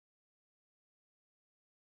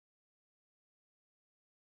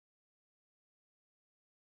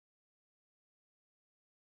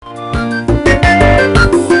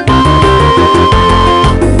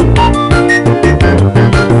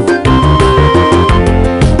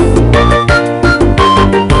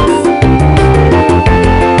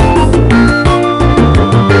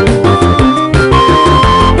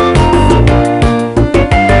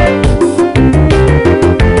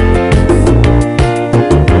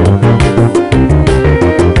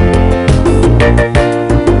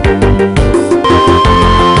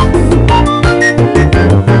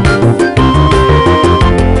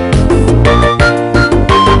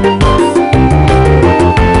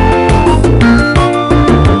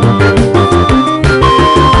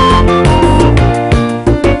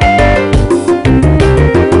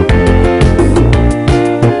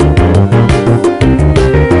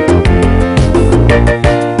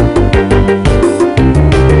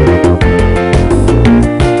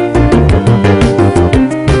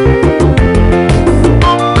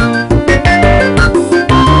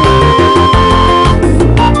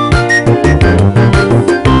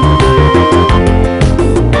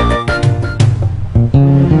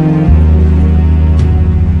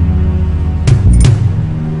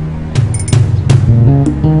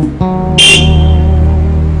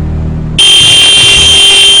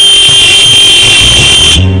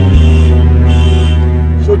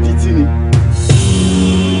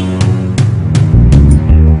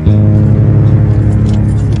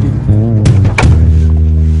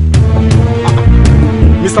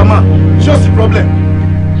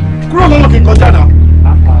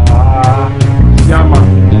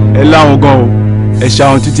láwọn gan o ẹ̀ṣà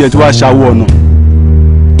àwọn títí ẹ̀ tí wàá ṣàwọ̀ ọ̀nà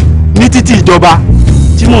ní títí ìjọba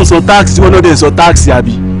tí mò ń san táàkì tí wọ́n náà dẹ̀ ń san táàkì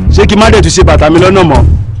àbí ṣé kí n má dẹ̀ tún ṣe bàtà mi lọ́nà mọ́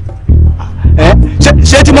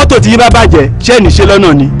ṣé tí mọ́tò tí yín bá bàjẹ́ ṣé ẹ̀ ní ṣe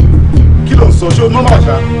lọ́nà ni. kí ló ń sọ ṣé o nọ́mà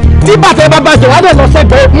ṣá. tí bàtà ẹ bá bàjẹ́ wàá dẹ̀ lọ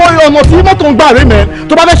sẹ́gbẹ̀ẹ́ mọ ọ̀nà tí mọ́tò ń gbà rí mẹ́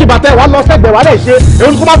tó bá fẹ́ ṣe bàtà ẹ wàá lọ sẹ́gbẹ̀ẹ́ wàá dẹ̀ ṣe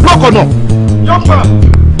èyí kó má blọ́ọ̀kì ọ̀nà. yọ̀pà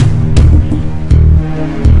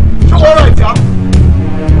ṣé wọ́n rà ìjà.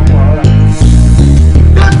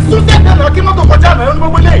 tún tẹ̀tẹ̀ náà kí mọ́tò kọjá náà ẹ̀ ń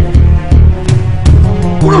gbogbo lé.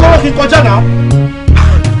 kúrò lọ́wọ́ kí n kọjá náà.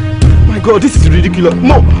 My God, this is ridiculous.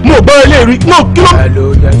 Mo gbọ́ ilé rí. No, kí ló.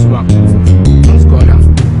 Hello, gentleman. Please calm down.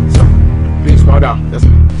 Sir, please calm down. Yes, sir.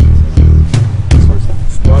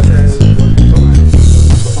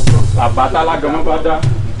 àbátálàgàmọ́ bá dá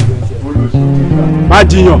má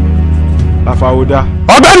jiyàn àfàwọ́dá.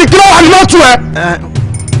 Ọ̀gbẹ́ni kí ló wà nínú ọ̀tún ẹ.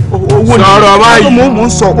 Owó ni sọ̀rọ̀ báyìí. Mo ń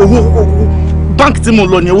sọ owó báńkì tí mo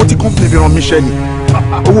lọ ni owó tí company fi ràn mí ṣẹ́ ni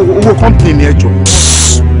owó company ni ẹ jọ.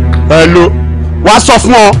 Hello wàá sọ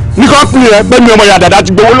fún ọ ní company rẹ pé mi ọmọ ìyá dàda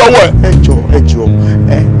ti gbowó lọ́wọ́ ẹ. ẹ jọ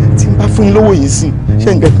tí n bá fún yín lówó yìí sí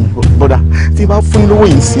ṣé n get me bọ́dà tí n bá fún yín lówó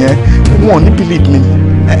yìí sí wọn ò ní believe mi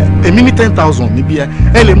èmi ní 10,000 níbí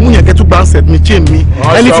ẹ lè mú yẹn kẹ́tù gbà ń set mi chain mi.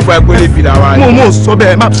 wọ́n sọ fún ẹ pé lè fi dà wá ní. mo sọ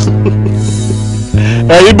bẹ́ẹ̀ má.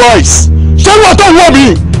 ẹ̀yin boys ṣé wọ́n tó wọ̀ mí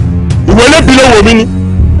ìwé lébi ló wò mí ni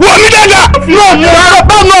wọ̀ mí dáadáa. no rárá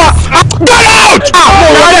bá náà get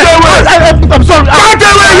out. I'm sorry.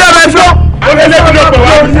 káàkiri ìwé ìyá rẹ fún. olè lébi ló pọ̀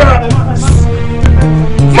wá.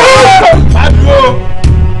 Adúró.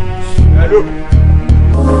 Hello.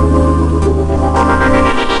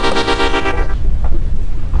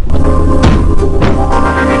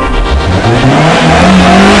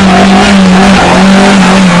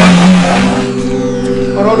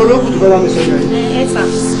 ọ̀rọ̀ olólùkù tó fẹ́ bá mi sọ yẹn. ẹ sà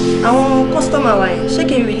àwọn kọ́sítọ́mà wa yẹn ṣé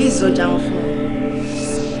kí n release ọjà wọn fún wọn.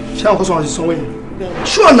 ṣé àwọn kọ́sọ́mà ti sanwó yẹn.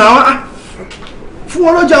 ṣúọ̀ náà fún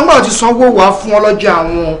wọn lọ́jà ńgbà tí sanwó wà fún wọn lọ́jà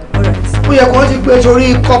wọn. ó yẹ kó wọ́n ti pé torí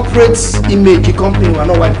corporate image company wa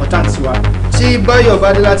náà wà important wa. tí báyọ̀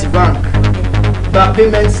bá dé láti bank gba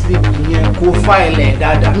payment slip yẹn kó fáìlì ẹ̀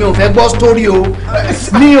dáadáa mi ò fẹ́ gbọ́ story o.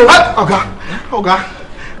 mi ò. ọ̀gá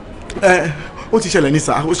ó ti ṣẹlẹ̀ ní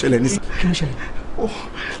sà ó ṣẹlẹ̀ ní sà.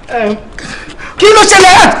 kí ló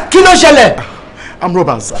ṣẹlẹ̀ kí ló ṣẹlẹ̀. I'm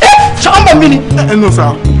robbers. ṣọ́nbọ̀ mi ni. No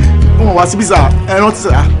sà wọ́n wá síbí sà ẹ rántí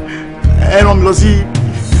sà ẹ rán mi lọ sí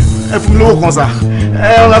ẹ fún mi lówó kan sà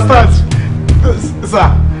ẹ understand sà.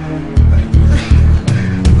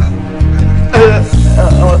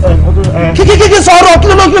 kí sọ̀rọ̀ kí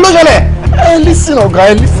ló ṣẹlẹ̀. Listen ọ̀gá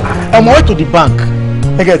listen I'm on way to the bank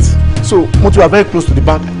I get so mo ti wà very close to the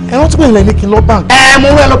bank ẹ rántí pé ilẹ̀ ní kí n lọ bank. mo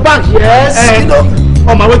rẹ lọ bank yes.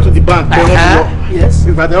 On my way to the bank ẹ rán mi lọ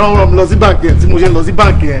ìgbà tí ẹ rán mi lọ sí bank yẹn tí mo ṣe lọ sí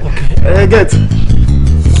bank yẹn ẹ get.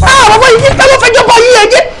 bàbá yìí ní pẹ́lú fẹjọ́ bọ̀ yìí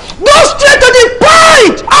ẹ̀jẹ̀ go straight to the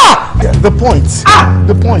point.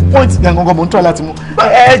 The point gangan mo n try láti mú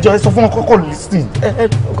ẹ jọ ẹ sọ fún ọkọ listen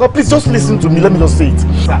please just listen to me let me just say it.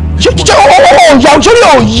 ṣé ọ̀yà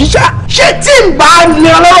òṣèré òyì ṣá ṣé tí n bá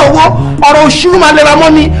lera lọ́rọ̀ owó ọ̀rọ̀ òṣìrú máa lera mọ́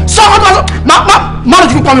ni sọ́kọ́ má lọ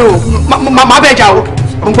ti fi pọ́n mi o má bẹ́ẹ̀ jà o.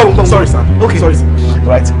 Sorry sir. Okay. Sorry sir.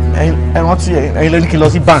 Right. I want to lẹ́ni kí n lọ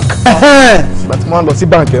sí bank. But mo lọ sí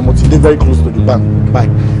bank mo ti dey very close to the bank. Bye.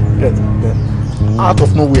 Get there. Out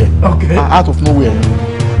of nowhere. Okay. Out of nowhere.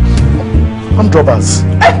 Armed robbers.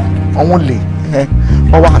 Àwọn lè.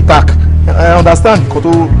 Wọ́n wá attack. I understand kò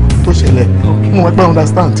tó ṣẹlẹ̀. Mo mọ̀ pé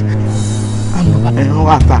understand. Wọ́n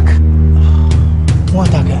wá attack. Wọ́n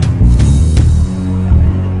attack ẹ̀.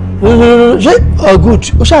 ṣé good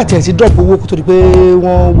ó ṣáà tiẹ̀ ti drop owó kó tó di pé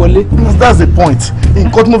wọ́n wọlé. That's the point.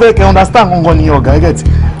 Nǹkan tí mo fẹ́ kẹ́ understand gangan ni ọ̀gá get.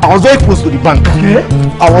 I was very close to the bank. Okay.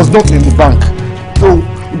 I was not in the bank. So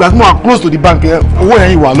ìgbà tí mo wà close to the bank owó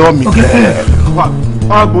yẹn wà lọ́wọ́ mi.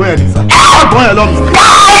 Ọgbọ̀n yẹn ni sá. Ọgbọ̀n yẹn lọ́wọ́ mi.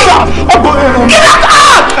 Ọgbọ̀n yẹn lọ́wọ́ mi.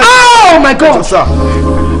 Oh my God. Sir,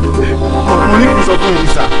 mo ní kí n sọ fún yín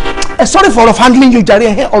sá. Sorry for handling you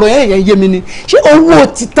jàre ọ̀rọ̀ yẹn yé mi ni ṣé owó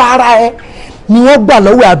ti tara ẹ ni wọ́n gbà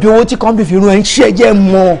lọ́wọ́ àbí owó tí kọ́ńbì fi rún ẹ ń ṣe jẹ́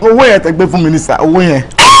mọ́. Owó yẹn tẹ gbé fún mi ní sá owó yẹn.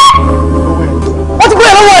 wọ́n ti gbé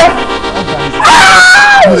yẹn lọ́wọ́ ẹ.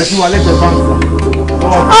 Mo lè fi wà lẹ́gbẹ̀ẹ́ báńkì sá.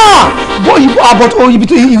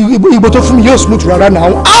 bó ìbò tó fún mi yóò smooth rárá náà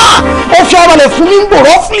ó fi ara rẹ̀ fún mi ń bò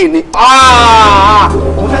rọ́fìlì ni.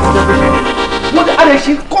 mo de a lè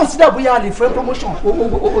ṣe consider bóyá a lè fẹ́ promotion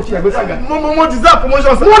o ti ẹgbẹ́ sàgà. Mo deserve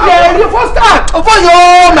promotion sir. mo de rí first time. ọ̀fọ̀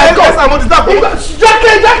yóò my God. Mo deserve promotion.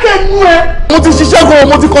 jákè nú ẹ. mo ti ṣiṣẹ́ gan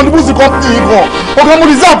mo ti contribute sí company gan ọ̀gá mo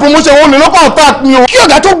deserve promotion wọn lè lọ́kọ̀ attack mi o. kí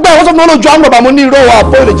ọ̀gá tó gbà wọ́n sọ fún mi wọ́n lè ju amúlọ̀bà mo ní irọ́ wa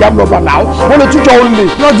àpò ìlẹ̀ jẹ́ amúlọ̀bà náà wọ́n lè tújọ́ ó lè.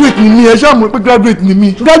 graduate ni mi ẹ ṣáà mọ̀ pé graduate ni mi.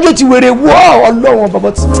 graduate wèrè wọ́ ọlọ́run bàbá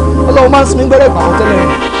tí ọlọ́run máa ń sinmi gbẹ́rẹ́ ìpàkọ́ tẹ́lẹ̀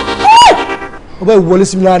rẹ̀ ọba ìwọlé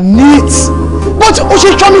sí mi lára neat but ó ṣe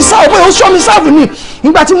ṣọ́ mi sáà ọba ìwọ ṣọ́ mi sáà fún mi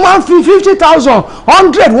ìgbà tí wọ́n fi 50,000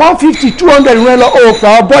 100 150 200 rẹ lọ ó pa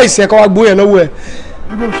ọ boys ẹ̀ kọ́ wa gbóyè lọ́wọ́ ẹ̀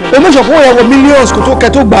èmi ìṣọ̀kan wọ́n yẹ wọ millions kò tó kẹ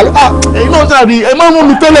tó gbà á. ẹ̀yin náà dàbí ẹ máa ń mú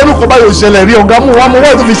mi tẹ́lẹ̀ ẹnu kọ́ báyìí ò ṣẹlẹ̀ rí ọ̀gá mú wa mo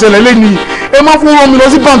wáyé tó fi ṣẹlẹ̀ lé ní ẹ máa fún wọn mi lọ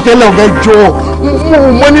sí báńkì tẹ́lẹ̀ ọ̀gá jọ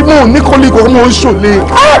mo ní kọ́líkọ̀ mo ń ṣòlè.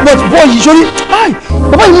 but boy yìí sórí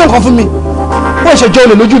bàbá yìí mú nǹkan fún mi bó ṣe jẹ́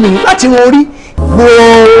olè lójú mi ni láti wọn orí gbo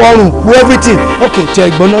ọrùn gbo everything ok tẹ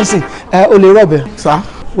ẹ̀gbọ́n náà sìn o lè rọ̀bẹ̀ sá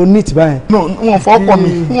o ní ìtì báyẹn. wọn fọkàn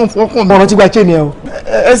mi ọ̀rọ̀ tí gba chain yẹn o.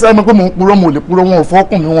 ẹ sáré mọ̀ pé mò ń purọ́ mo lè purọ́ wọn ò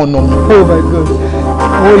fọkàn mi wọn nà mí. oh my god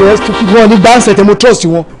àwọn olè stupid wọn ní gbáǹsẹ̀ tẹ mo trust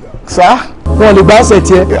wọn. sá wọn lè gbáǹsẹ̀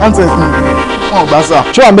tiẹ̀. answer mi wọn ò gbà sá.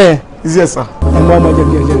 ṣé wà mẹ́ẹ̀. iṣẹ́ sá. ẹ̀mọ́ ọmọ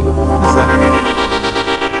jẹ̀bi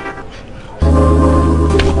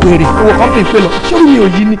pèrè owó company pè lọ ṣé orí mi ò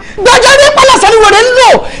yí ni. gbàjẹ́ ní pálásà ni wẹ̀rẹ̀ ń lò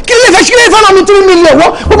kí lè fẹ́ ṣí lè fẹ́ lọ́nu 3 million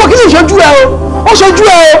wọ́n gbogbo kí ni ìṣojú ẹ o ó ṣojú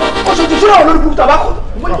ẹ o ó ṣojú sọ́nà olórí kúkú tàbá kọ́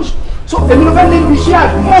so èmi ló fẹ́ lé ibi iṣẹ́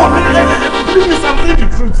àgbọ̀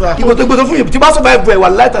ìgbòtògbòtò fún yìí tí bá sọ bá ẹ̀bù ẹ̀ wà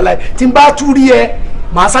láìtàláì tí n bá tú rí ẹ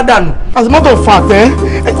màá sá dànù. as a matter of fact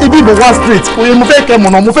ibi ìbò wá straight oye mo fẹ́ kẹ́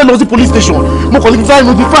mọ̀nà mo fẹ́ lọ sí police station mo kàn ní fáwọn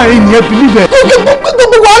notify ẹ̀yìn yẹn believe ẹ̀.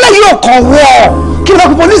 gbogbo wàhálà yìí ò kàn wọ́ kí ló bá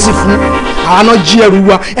pe polisi fún àwọn náà jí ẹrù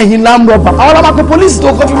wa ẹ̀yin lámúrọ̀bà àwọn náà bá pe polisi tó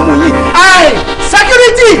kọ́ fi mú yìí. ayi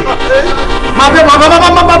security máa bọ̀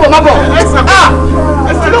máa bọ̀.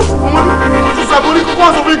 Sabori kókó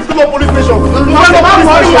ọ̀sán fún ìdílé police station. mo fẹ́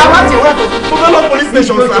lọ rí yàrá tí ìwé mo fẹ́ lọ police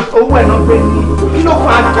station sa. owó ẹ̀ náà gbé ní kí ló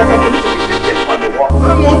fà á kọ́kọ́ police station.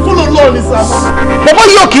 mo ń kúlò lọ ní sáà. bàbá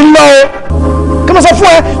yóò kì í lọ o kí mo sọ fún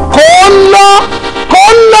ẹ kò ń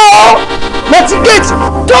lọ lọtí gate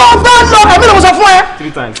tó bá lọ ẹ̀mí ló mo sọ fún ẹ.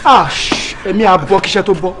 3 times. ẹ̀mí àbọ̀ kíṣẹ́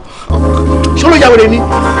tó bọ́ ṣọlọ ìyàwó rẹ ni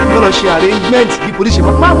wọ́n lọ ṣe arrangement bí polisi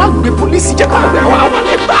ṣe máa gbé polisi jẹ́ ká lọ gbé àwọn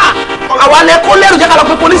ẹgbà àwọn alẹ́ kó lẹ́rù jẹ́ ká lọ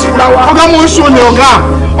gbé polisi fúnra wa. ọ̀gá mo ń ṣọlẹ̀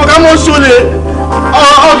ọ̀gá mo ń ṣọlẹ̀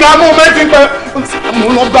ọ̀gá mo mẹ́tí pẹ́ mo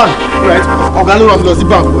ń lọ bank right ọ̀gá ló ràn mí lọ sí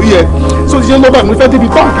bank ó yẹ so ti ṣe ń lọ bank mo fẹ́ débi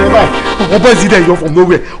bank yẹn báyìí àwọn bọ́ọ̀sì dẹ̀ yọ from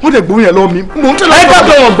nowhere wọ́n dẹ̀ gbóyè lọ mi mo ń tẹ̀lé. ẹ bá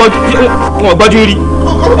tó wọn gbọ́jú rí.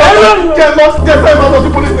 jẹ fẹ́ lọ sí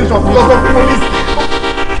police station fún lọ sí police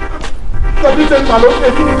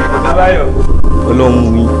Ọlọ́run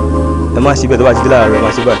wí ẹ má ṣe bẹ́ẹ̀ tó bá ti dé láàárọ̀ ẹ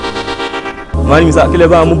má ṣe báyìí má ní mi sá kílẹ̀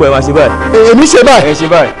bá mú bọ̀ ẹ má ṣe báyìí. èmi ṣe báyìí ẹ ṣe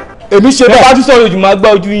báyìí. èmi ṣe báyìí. ẹ bá tún sọ̀rọ̀ ojú máa gbá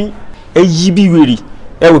ojú yín ẹ yí bí wèrè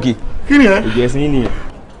ẹ wò kè. kí ni ẹ. ìjẹ́ sí yín nìyẹn.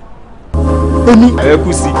 èmi ẹ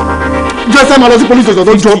kú sí. jẹ́ sẹ́ máa lọ sí police station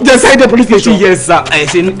tó jọ jẹ́ sẹ́ dé police station. 50 years sá ẹ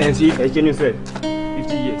ṣe ní sẹ́ẹ̀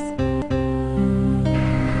 50 years.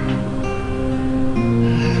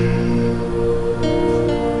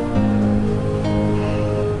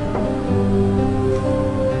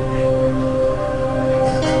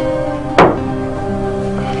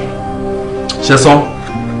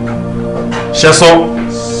 ṣẹ́sán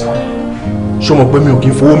ṣó mọ̀ pé mi ò kí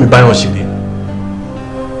ń fowó mi báyọ̀ ṣeré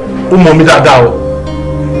ó mọ̀ mi dáadáa o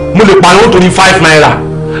mo lè pariwo torí 5 naira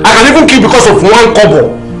I can even kill because of 1 kobo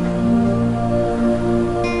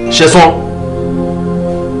ṣẹ́sán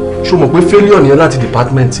ṣó mọ̀ pé failure nìyẹn láti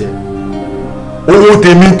department yẹn owó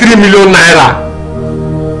tèmi 3 million naira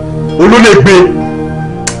olólègbé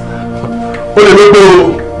ó lè ló gbé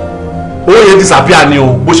o owó yẹn disappear ni o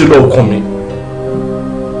bó ṣe lọ òkun mi.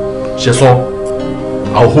 Sheson,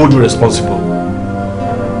 I'll hold you responsible.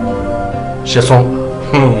 Sheson,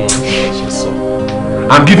 Sheson,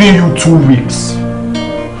 I'm giving you 2 weeks.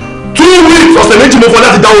 2 weeks ọ̀sẹ̀ méjì mo fọ́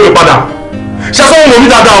láti dáwọ́ mi padà. Sheson mo ní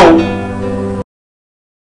dáadáa o.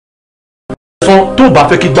 Sheson tó bá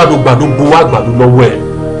fẹ́ kí gbàdúgbàdú gbowó àgbàdo lọ́wọ́ ẹ̀.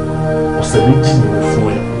 Ọ̀sẹ̀ méjì ni mo fún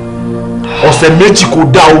ẹ. Ọ̀sẹ̀ méjì kò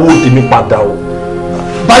dá owó tèmi padà o.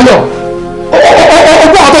 Báyọ̀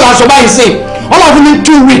ọgbọ́n ọ̀tọ̀ làṣọ báyìí sí ọlọ́run ní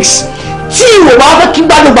 2 weeks tí ìwò bá fẹ́ kí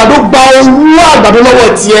gbàdúgbàdú gba owó àgbàdo lọ́wọ́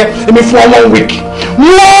tiẹ̀ èmi fún 1 week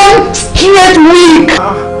 1 straight week.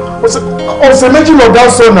 ọ̀sẹ̀ méjì lọ dá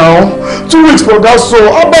sọ náà 2 weeks lọ dá sọ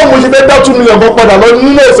ọba mo ṣe fẹ́ dá 2 million kan padà lọ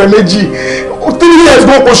nínú ọ̀sẹ̀ méjì 3 years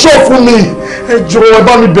gan kò ṣọ́ fún mi ẹ jọ̀ọ́ ẹ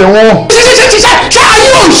bá mi bẹ̀ wọ́n. ṣé ayé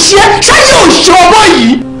ò ṣe ọmọ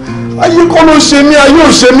yìí. ayé kọ́ ló ṣe mí ayé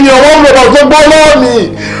ò ṣe mí ọwọ́ ń lọ́ba tó gbọ́ lọ́wọ́ mi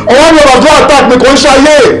ọwọ́ ń lọ́ba tó attack mi kò ń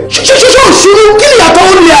ṣayé. ṣé òṣèré kí ni ìyàtọ̀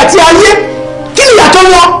olè àti ayé kí ni ìyàtọ̀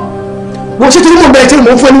wọn. wọ́n ṣe torí mo bẹ̀rẹ̀ tí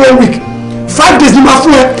mo fún ẹ ní 1 week 5 days ni máa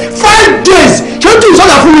fún ẹ 5 days ṣé ó tún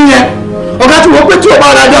ìsọ̀dà fún mi yẹn ọ̀gá tí wọ́n pé tí o bá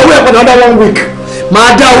ra dé owó ẹ̀ padà dá 1 week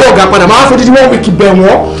máa dá owó ọ̀gá padà máa fojú tí wọ́n wíìkì bẹ̀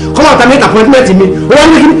wọ́n kọ́ máa terminate appointment mi ó wá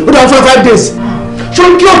ní kí ó dáa 5 days ṣé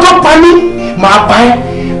kí o tó pa mí máa pa ẹ́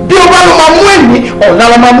bí o bá lọ máa mú ẹ̀mí ọ̀la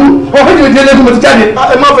la máa mú ọ̀fẹ́ tí o jẹ́ lẹ́gùn mo ti jáde.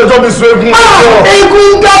 ẹ má fẹ́ sọ́bì sọ egun ọjọ́. egun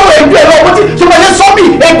dáwọ̀ ẹgbẹ́ ẹ̀rọ ọmọ tí ṣe wọlé sọ́bì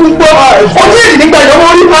egun gbọ́ ojú èdè nígbà ìyàwó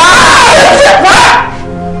orí.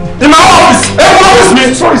 In my office. Office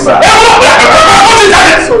mi. Sorry sir.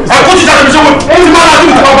 Kó ti jáde mi ṣe wọ́n. Ó ti máa láti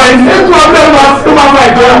ìtura ọba yìí. egun abẹ́ ló máa bá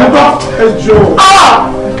ìjọ ẹ̀mú tán. ẹjọ́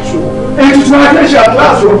èyí tuntun máa fẹ́ ṣe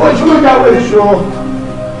àtúnṣe òfò ìṣúná ìyàwó ìṣọ́.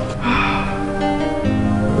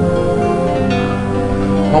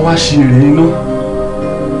 wọ́n wá ṣe èrè iná.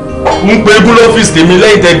 ń pe egún lọ́fíìsì tèmi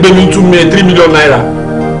lẹ́yìn tẹ́ gbé mi 3 million naira.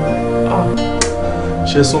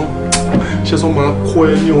 ṣẹ́sán máa kọ́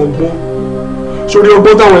ẹ ní ọgbọ́n sórí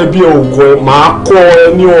ọgbọ́n táwọn ẹbí ẹ ò kọ́ ẹ máa kọ́ ẹ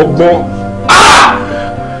ní ọgbọ́n.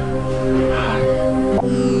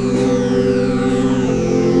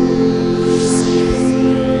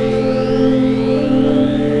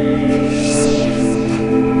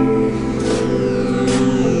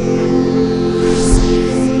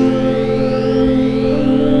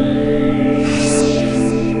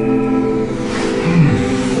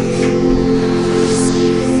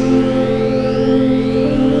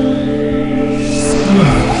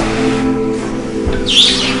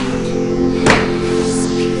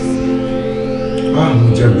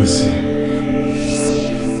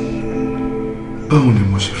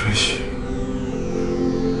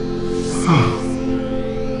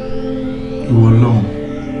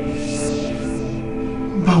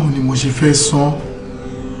 fẹ́ san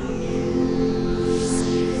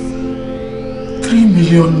 3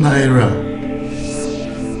 million naira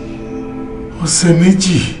ọ̀sẹ̀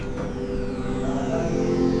méjì.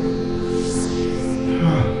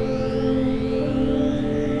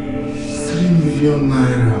 3 million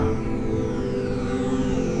naira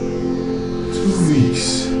 2 weeks.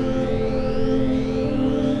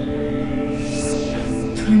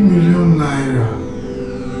 3 million naira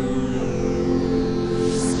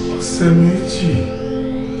ọ̀sẹ̀ méjì.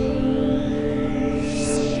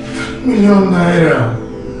 3 million naira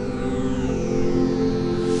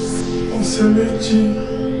ọ̀sẹ̀ méjì.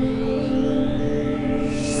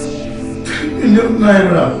 3 million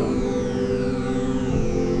naira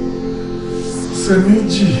ọ̀sẹ̀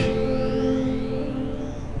méjì.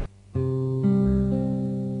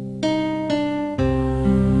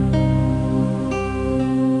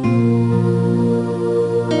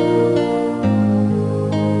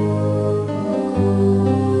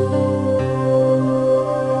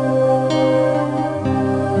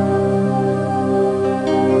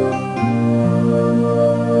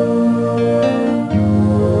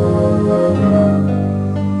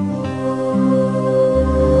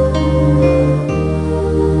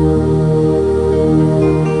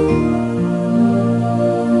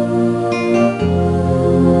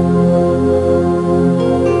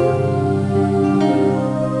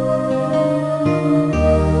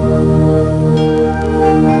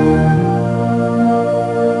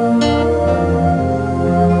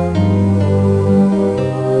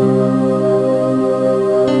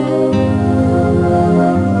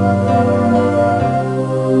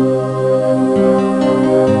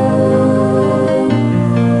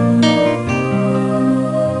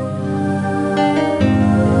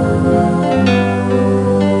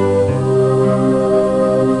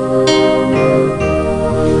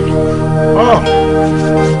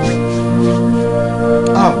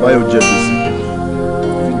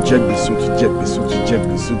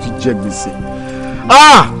 jẹ gbèsè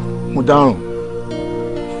mo dáràn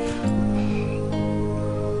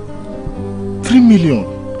 3 million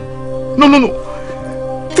no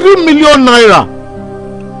 3 million naira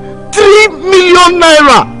 3 million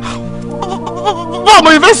naira báwo mo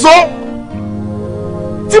fẹ́ sọ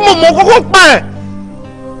tí mo mọ kókó pẹ́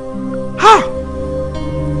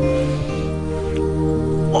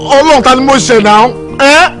ọlọ́run ta ni mo ṣẹ̀ náà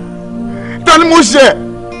ta ni mo ṣẹ̀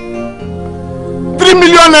 3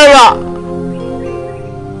 million naira.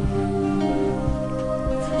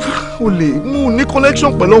 Olè mú ní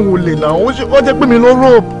connection pẹ̀lú àwọn olè náà ó jẹ́ pé mi ló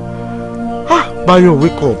rope. Báyọ̀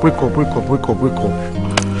wake up.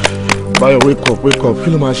 Báyọ̀ wake up kí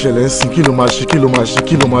ló máa ṣẹlẹ̀ sí kí ló máa ṣe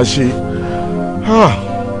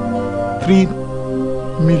 3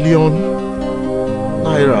 million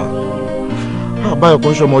naira. Báyọ̀ kò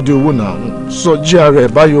ń ṣọmọdé owó náà sọ GRA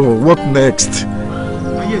Báyọ̀ what next?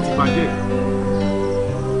 Ayé ti bàjẹ́.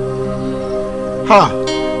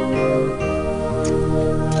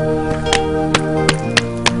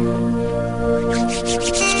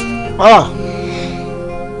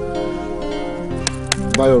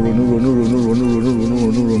 Báyọ̀ ronú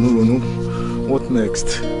What next?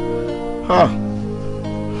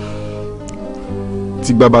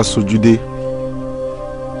 Tí bàbá sojú dé,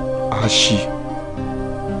 a ṣí.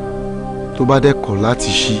 Tó bá dẹ̀ kọ̀ láti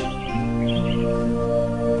ṣí,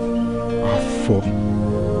 a fọ́.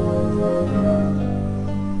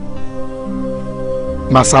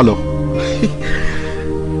 Máa sá lọ.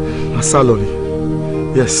 Máa sá lọ ni.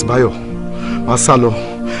 Yes, Báyọ̀. Máa sá lọ.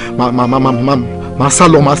 Máa sá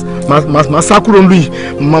lọ. Máa sá kúrò nílùú yìí.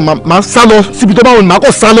 Máa sá lọ síbi tó bá wù mí. Máa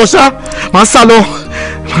kọ̀ sá lọ ṣá. Máa sá lọ.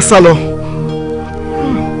 Máa sá lọ.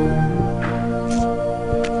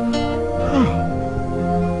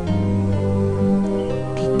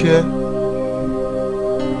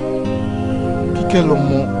 Kíkẹ́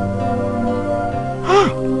lọmọ.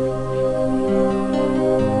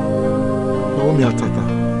 Ìyàwó mi àtàtà.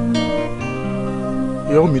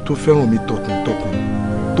 Ìyàwó mi tó fẹ́ràn mi tọkàntọkàn.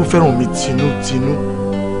 Tó fẹ́ràn mi tinútinú.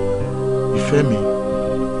 Ìfẹ́ mi.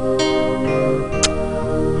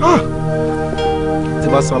 Tí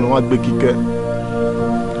bá sá lọ wá gbé Kíkẹ́.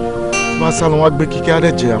 Tí bá sá lọ wá gbé Kíkẹ́ á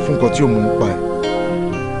dẹ̀ jẹ̀yà fún nǹkan tí ò mú un pa ẹ̀.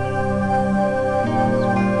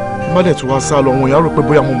 Má dẹ̀ tí wá sá lọ wọn ìyá rò pé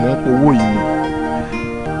bóyá mo mọ̀ ń po owó yìí ni.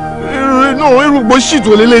 Irúgbó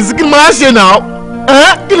ṣìtò lélẹ̀ sí kí ni máa ṣe náà?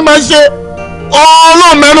 Kí ni máa ṣe?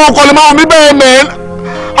 Ọlọ́run mẹ́rin ọkọ̀ lè máa wọ̀ mí bẹ́ẹ̀ mẹ́rin.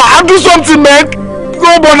 I do something man. Go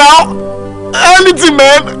on now. Anything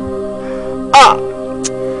man.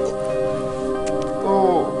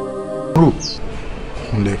 Bro,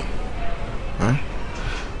 Kúnlé.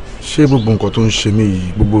 Ṣé gbogbo nǹkan tó ń ṣe mí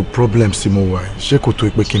yìí, gbogbo problems tí mo wà, ṣé kò tó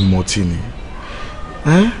pé kí n mọtí ni?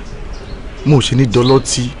 Mo ṣe ní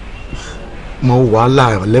dọlọ́tí. Mo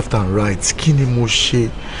wàhálà left and right. Kí ni mo ṣe?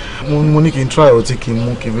 Mo ní kí n try ọtí kí n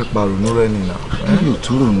mú kí n fi pàrònú rẹ̀ nìyà. Yóò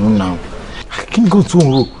tún rònú náà. Kí ni kò tún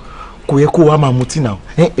rò? Kò yẹ kó wá máa mutí náà.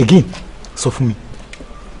 Again, sọ fún mi.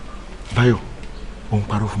 Báyọ̀, òun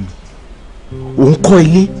parọ́ fún mi. Òun kọ́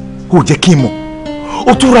ilé, ó jẹ́ kí n mọ̀.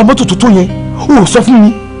 Ó tún ra mọ́tò tuntun yẹn, ó sọ fún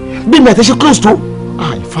mi. Bí mi àti ṣe close tó.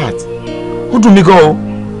 In fact, ó dùn mí gan o.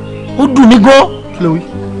 Ó dùn mí gan. Kí ló wí?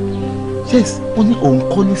 Yes, ó ní òun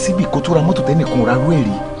kọ́ ní síbi kó tó ra mọ́tò tẹ́nìkan ra rú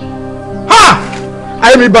èrè.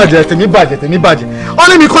 Ayé mi bàjẹ́, tèmi bàjẹ́. Ó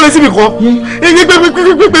ní mi kọ́lé síbi kan. Igi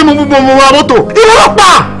pé mo ra mọ́tò. Ìwọ ló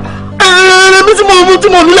pa! Èmi tí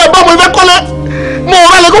mo nílẹ̀ bá mo fẹ́ kọ́lé. Mo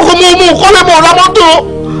rà lẹ́ kókó mo kọ́lé mo ra mọ́tò.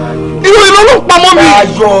 Ìwọ ló pa mọ́ mi.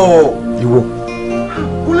 Ayọ̀. Ìwọ.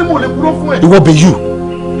 Kúnlé mo lè kúrò fún ẹ. Ìwọ bẹ̀ yù.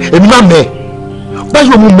 Èmi máa mẹ́ ẹ̀.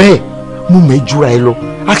 Báyọ̀ mo mẹ́ ẹ̀. Mo mẹ́ ẹ̀ jura ẹ lọ.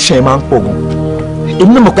 Action ẹ máa ń pọ̀ gan.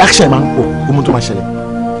 Èmi náà mọ̀ pé action ẹ máa ń pọ̀. Ohun tó máa ṣẹlẹ̀.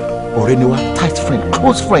 Ọ̀rẹ́ ni wá, tight friend,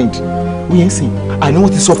 close friend. Ó yẹn sìn. Àní wọ́n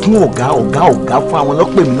ti sọ fún ọ̀gá fún àwọn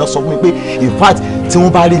ọlọ́pẹ̀ mi náà sọ fún mi pé in fact tí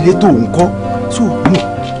wọ́n bá rí ilé tó ń kọ́. So no,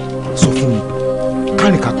 sọ fún mi.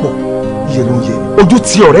 Kárìnkà pọ̀, iye ló ń yẹ. Ojú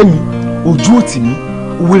ti ọ̀rẹ́ mi, ojú ò tì mí.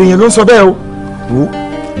 Òwèrè yẹn ló ń sọ bẹ́ẹ̀ o. Wo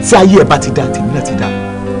tí ayé ẹ̀ bá ti dá tèmi náà ti dá.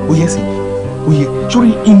 Ó yẹn sìn. Ó yẹ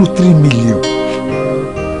sórí inú 3 million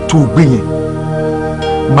tó gbé yẹn.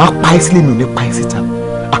 Máa pa ẹ́ sílé mi ò ní pa ẹ́ síta.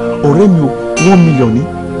 Ọ̀rẹ́ mi o 1 million ní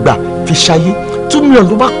gbà fi ṣayé 2 million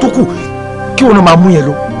ló bá tó kù kí wọn máa mú yẹn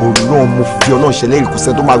lọ. Òòrùn náà mo fi ọlọ́run ṣẹlẹ̀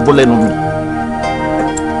ìkùsẹ́ tó máa gbọ́ lẹ́nu mi.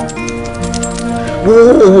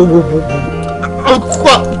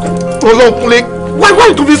 Ọlọ́run Kúnlé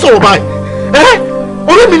wáyé tó fi sọ̀rọ̀ báyìí.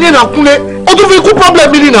 Orí mi ní ìnà Kúnlé ó tún fi kú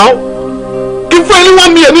problem mi ní ìnà. Kí n fún ẹ ní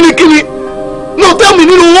 1 million nínú kíni. No tell me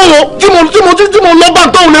nínú owó tí mo lọ́gbà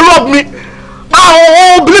tó ń lè rọ́ọ̀bù mi.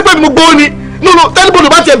 Ó believe pé mo gbọ́ ni. No anybody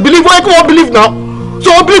bá tiẹ̀ believe wọ́n yẹ kí wọ́n believe now. So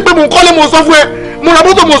wọ́n believe pé mo kọ́lé mo sọ fún ẹ. Mo ra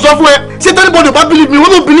mọ́tò mo sọ fún ẹ. Ṣé anybody bá believe me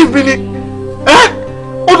wọ́n ló believe mi ni.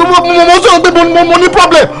 Mo sọ pé mo ní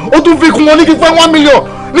problem. Ó tún fi kún wọn ní kí n fẹ́ 1 million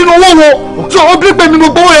nínú owó wo. So wọ́n believe pé mi mo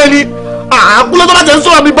gbọ́ yẹn ni. Àkúlẹ̀ tó bá tẹ̀ ń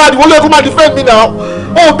sọ̀rọ̀ mi báyìí wọ́n lè kó máa defend mi now.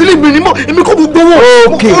 Ó believe mi ni èmi kò gbowó.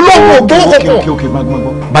 Olóògùn gbowó kankan. Okay, magbọ́n.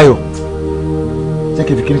 Báyọ̀ jẹ́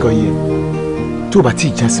kí n fi kíní kan yé ẹ tí o bá tí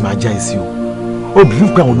ì já sí máa já ẹ sí o. Ó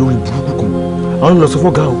believe pé àwọn olórin burúkú kan àwọn lọ sọ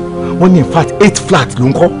fọ́gá o wọ́n ní in fact 8 flat ló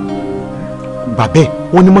ń kọ́. Bàbẹ́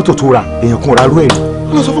wọ́n ní mọ́tò tó ra èèyàn kan ra rú ẹ̀.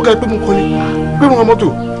 Wọ́n lọ sọ fọ́gá pé mo kọ́lé pé mo ra mọ́tò.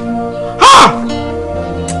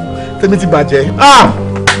 Tèmi ti bàjẹ́.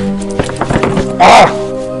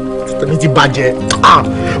 Tèmi ti bàjẹ́.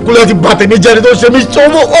 Kúnlẹ̀ ti bà tèmi jẹ́ ni tó ṣe mí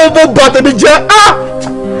ó bà tèmi jẹ́.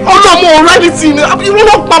 Ọlọ́mọ ọ̀rẹ́ mi ti ní irú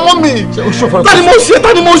ló pamọ́ mi. Tani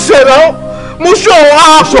mo ṣe náà. Mo ṣọ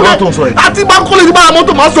ṣọ́ra tó ń sọ ẹ̀. Àti bá kọ́lé ti bá ra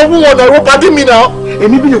mọ́tò máa sọ fún wọn náà ìwọ pàdé mi náà.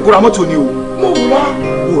 Èmi bí lè kó ra mọ́tò ni o. Mo wá.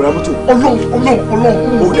 O ra mọ́tò. Ọlọ́run.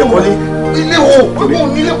 O lè kọ́lé. Ilé o, mo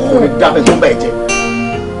nílé o. O lè dábẹ́ tó ń bá ẹ jẹ.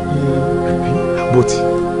 But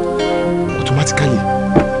automatically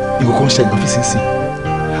ìgò kan ṣẹlẹ̀ ọ́fíìsì ń sìn.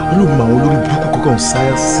 Olóògùn àwọn olórí burúkú kọ́kọ́ ń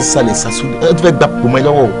sísàlẹ̀ sásúlẹ̀ ẹ tó fẹ́ gba pò mọ́ ẹ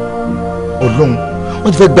lọ́wọ́ o. Ọlọ́run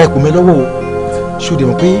wọ́n ti fẹ́ gba ipò mi lọ́wọ́ o ṣó dẹ̀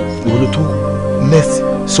mọ̀ pé ìwọ ló tó next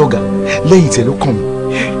sọ́gà lẹ́yìn tẹ̀ ló kàn mí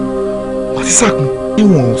wọ́n ti sack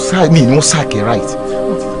mi ní wọ́n sack ẹ̀ right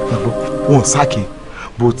wọ́n sack ẹ̀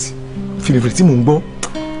but fìrìfìrì tí mò ń gbọ́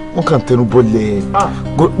wọ́n kàn tẹnu bọ́lẹ̀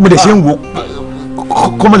mo dẹ̀ ṣe ń wo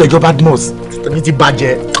kọ́mọ̀lẹ́jọ́ badmus tèmi ti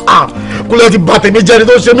bàjẹ́ kúlẹ̀ ti bà tèmi jẹ́ ni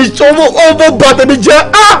tó ṣe mí ó bà tèmi jẹ́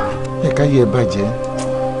ẹ̀ka yẹ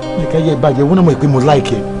ẹ bàjẹ́ wọ́n náà mọ̀ pé mo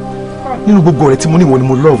like ẹ̀ nínú gbogbo ọ̀rẹ́ tí mo ní ìwọ ni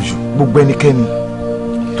mo love you gbogbo ẹnikẹ́ni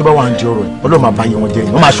tó bá wà ń jẹ ọ̀rọ̀ ẹ̀ ọlọ́run máa bá yẹ wọn jẹ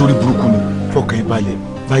wọ́n máa ṣorí burúkú ni fọkàn ẹ balẹ̀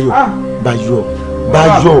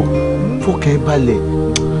Báyọ̀ fọkàn ẹ balẹ̀.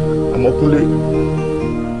 Ọmọkúnlé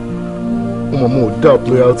mo mọ̀ dá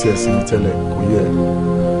loyalty ẹ̀ sí mi tẹ́lẹ̀ kò yẹ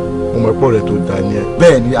mo mọ̀ ẹ̀pọ̀ rẹ̀ tó dá ní ẹ.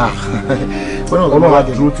 bẹ́ẹ̀ ni ọlọ́run á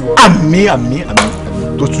dúró tì wọ́n. àmín.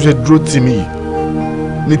 tó tún ṣe dúró tì mí yìí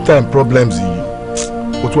ní time problems yìí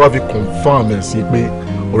o tún wá fi confirm ẹ̀ sí pé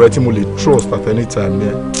ọ̀rẹ́ tí mo lè trust at any time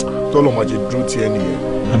yẹn tọ́lọ̀ máa jẹ dúró tí ẹni yẹn.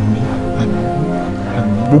 àmín.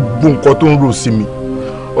 gbogbo nǹkan tó ń rò sí mi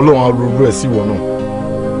ọlọ́run á ro ẹ̀ sí ìwọ náà.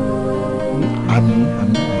 àmín.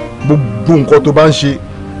 gbogbo nǹkan tó bá ń ṣe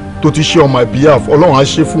tó ti ṣe on my behalf ọlọ́run á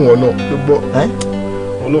ṣe fún wọn náà.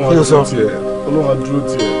 ọlọ́run á dúró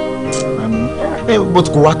tiẹ̀. àmín. bó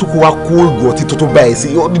ti kó wa kó ìgò ọtí tó bá ẹ̀ sí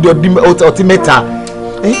ọtí mẹ́ta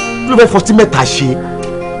ló fẹ́ fọtí mẹ́ta ṣe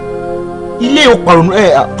ilé ò parun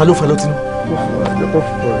ta ló fẹ́ lọ́tí nù.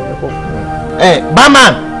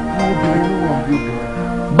 barman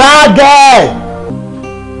báàgẹ̀.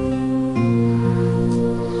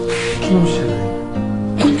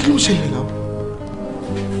 kí ló ṣẹlẹ̀ náà.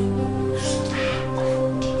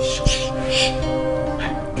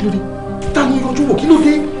 kí ló dé ta ni ojú wò kí ló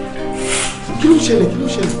dé kí ló ṣẹlẹ̀ ta ló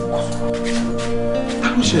ṣẹlẹ̀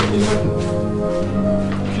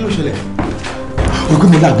kí ló ṣẹlẹ̀. ògùn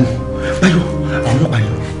mi làgùn Báyọ̀ àwọn ọlọ́pàá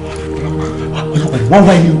wọ́n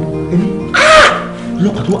wá ẹni o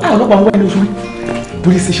ọlọ́pàá wọ́n wá ẹni o sórí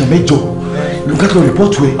police station mẹ́jọ lùkàtọ̀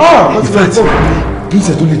rìpọ́ọ̀tù ẹ̀ in fact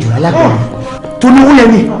pínsẹ̀ tó lè jù Alagbara tó ní owó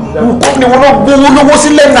yẹn ni kọ́pìnì wọn náà gbówó lọ́wọ́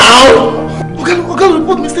sílẹ̀ náà. ọ̀gá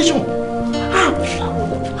report mi station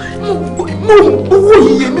owó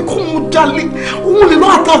yìí èmi kò mú jalè òun lè lọ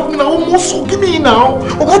attack mi náà ó mọ sọ kí nìyí náà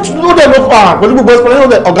ọ̀gá tún ló dẹ̀ lọ fà pẹ̀lú gbogbo explanation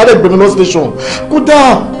dẹ̀ ọ̀gá dẹ̀ gbẹ̀mí lọ station kódà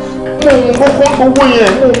mo mọ kọ́kọ́ owó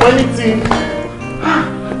yẹn mo mọ anything.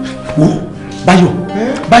 wo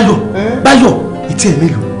Báyọ̀ ìtí ẹ̀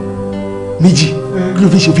mélòó méjì kí ló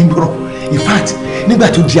fi ṣe fi ń gbọ́rọ̀ in fact nígbà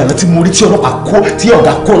tó di àná tí mo rí tí ọlọ́pàá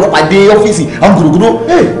kó ọlọ́pàá dé ọ́fíìsì àwọn gbòdògbòdò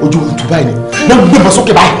ojú wọn tú báyìí ni wọ́n gbé bọ́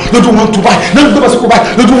sókè báyìí lójú wọn tú báyìí lójú wọn sókè báyìí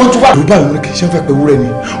lójú wọn tú báyìí. lójú báyìí wọn kì í ṣe fẹ́ pẹ́ wúrẹ́ ni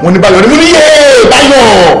wọ́n ní Báyọ̀ ni mo ní yé Báyọ̀.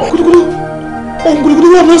 gbòdògbòdò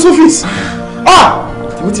wà ní ọ́fíìsì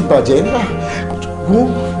tèmi ti bàjẹ́ wọ́n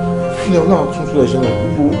ní ọlọ́run tún fún ẹ̀ṣẹ̀ náà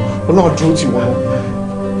gbogbo ọlọ́run dúró tì wọ́n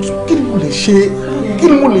kí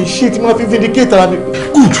ni mo lè ṣe tí máa fi vindicate ara mi.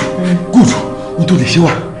 good ohun tó lè ṣe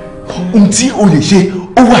wà ohun tí o lè ṣe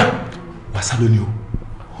ó wà wà sá lónìí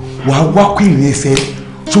o wà á wá kó ìrìn ẹsẹ̀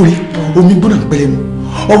sórí omi gbóná pẹ̀lẹ́ mu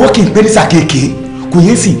ọwọ́ kì í pẹ́ ní sàkéèké kò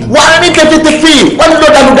yé sí wà á ní tẹ́tẹ́tẹ́fẹ́ wà á ní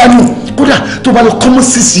lọ́dàlúdàlú kódà tó bá lọ common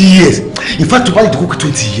 6 years in fact tó bá lè dìkú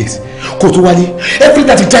 20 years kó tó wálé everything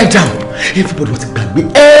that die down everybody was gbàgbé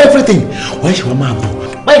everything wà á ṣe wà máa bọ̀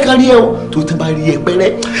báyìí ká rí ẹ o tó ti bá rí ẹ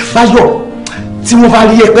pẹ́rẹ́ Báyọ̀ tí wọ́n bá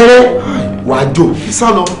rí ẹ pẹ́rẹ́ wà á jò kí sá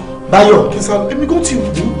lọ Báyọ̀ kí sá lọ èmi kò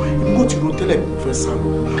tí ro tẹ́lẹ̀ fẹ́ sá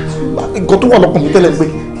lọ nǹkan tó wà lọ́kàn mi tẹ́lẹ̀ pé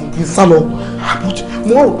kí n sá lọ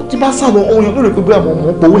mo rò tí bá sá lọ ohun yẹn lórí pé bóyá mo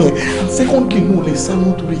mọ̀ pọ̀ yẹn and secondly mo lè sá lọ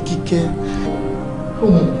nítorí Kíkẹ́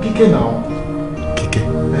Kíkẹ́ náà. Kíkẹ́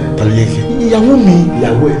tàbí yẹ kí. ìyàwó mi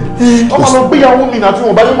ìyàwó ẹ. ọmọ lọ gbé ìyàwó mi náà tí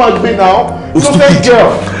wọn bá yóò máa gbé náà. o stupid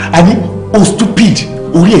àní o stupid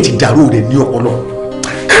orí ẹ ti dàrú rẹ ní ọpọlọ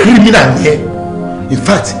criminal ni ẹ in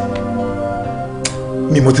fact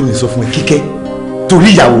mi mo ti sọ fún ẹ Kíkẹ́ torí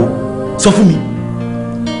ìyàwó sọ fún mi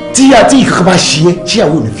tí ìkankan bá ṣe é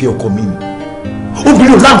tíyàwó ò ní fi ọkọ mi ni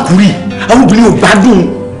obìnrin ò láǹkúrì àwọn obìnrin ò gbádùn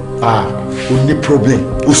o ní problem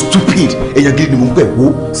o stupid èèyàn gidi ni mo ń pẹ̀ wo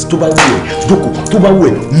tó bá wù ẹ́ jókòó tó bá wù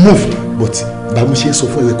ẹ́ move but bá mo ṣe ń sọ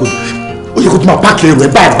fún ẹ ó yẹ kó tó máa páàkì ẹrù ẹ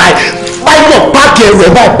báyìí náà páàkì ẹrù ẹ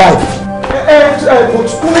báyìí.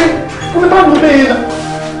 kúnlẹ̀ má ló bẹ́ẹ̀ yẹn.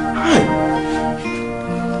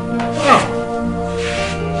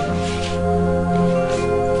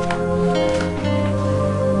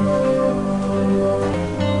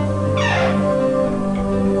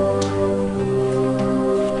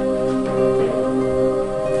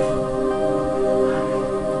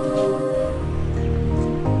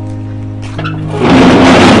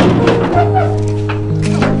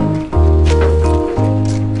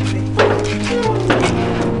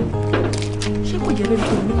 bẹ́ẹ̀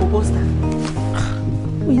kò ní kò bọ́sà.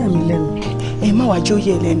 Ó yà mí lẹ́nu. Ẹ má wàá jẹ́ ó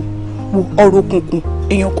yẹ lẹ́nu. Wo ọ̀rọ̀ òkùnkùn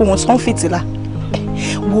èèyàn kó wọn sán fìtílà.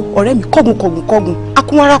 Wo ọ̀rẹ́ mi kọ́gùn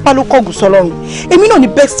akúnwárápá ló kọ́gùn sọlọ́run. Èmi náà ni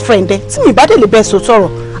best friend ẹ tí mi bá dé lè bẹ́ẹ̀ sọ sọ̀rọ̀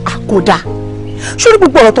àkódà. Ṣórí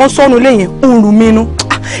gbogbo ọ̀rọ̀ tó ń sọ́nu lé yẹn ó ń rù mí inú.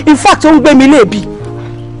 In fact ó ń gbé mi léèbì.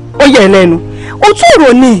 Ó yẹ lẹ́nu. Ó tún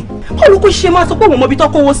rò ní. Olùkú ṣe máa sọ pé òun mọ ibi tó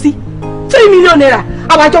kówó sí. 3 million naira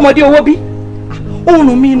àwájọmọdé owó bí. Ó ń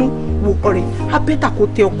rù mí inú. Wo ọ̀rẹ́ abẹ́tà kò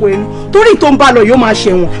tẹ ọkọ ẹnu torí tó ń bá lọ yóò máa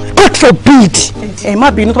ṣẹ̀wọ̀n. God forbid. Ẹ má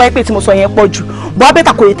bínú tó bá yẹ pé tí mo sọ yẹn pọ̀ jù bọ́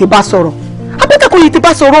abẹ́tà kò yètè bá sọ̀rọ̀ abẹ́tà kò yètè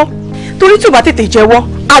bá sọ̀rọ̀ torí tí o bá tètè jẹ́wọ́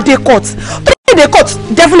adé court torí adé court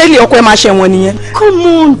definitely ọkọ ẹ máa ṣẹ̀wọ̀n nìyẹn. Come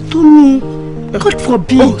on Tolu, God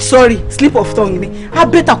forbid. Oh sorry slip of tongue ni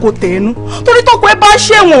abẹ́tà kò tẹ̀ ẹnu torí tọkọ ẹ bá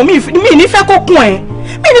ṣẹ̀wọ̀n mi ní fẹ́ kó kún ẹ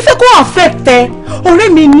mi ní fẹ́ kó affect ẹ ọ̀rẹ́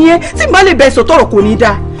mi ni ẹ tí n bá lè bẹ sọ̀tọ̀rọ̀ kò ní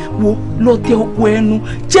dáa wo lọ tẹ ọkọ ẹnu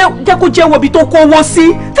jẹ́ kó jẹ́wọ́ ibi tó kówó sí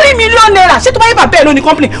 3 million naira ṣé tó bá yẹ bá bẹ́ẹ̀ lónìí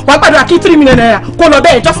company wàá gbàdúrà kí 3 million naira kó lọ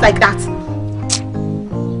bẹ́ẹ̀ just like that.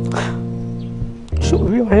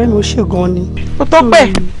 Ṣòrí ọ̀rẹ́ mi ó ṣe gan ni. Ó tó pẹ́.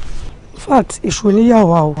 In fact èṣù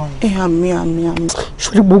oníyàwó o. Àmín.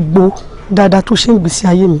 Ṣòrí gbogbo dáadáa tó ṣe ń gbèsè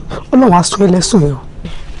ayé mi Ọlọ́run á sọ ẹ́ lẹ́sùn ẹ̀ o.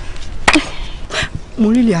 Mo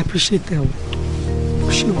really appreciate ẹ o.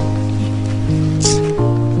 Ó ṣe o.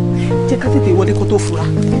 Jẹ́ ká tètè wọlé kó tó fura.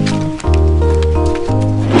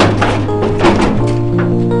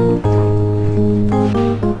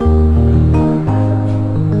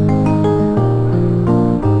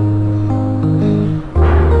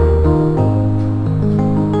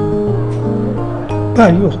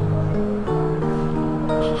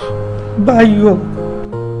 Báyọ̀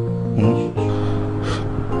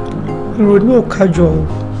ìrònú ò kájọ o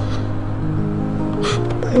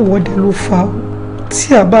báyọ̀ wọ́dẹ ló fa tí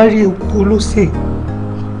a bá rí eku olóṣè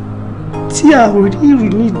tí a ò rí ìrì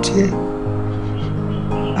nídìí ẹ̀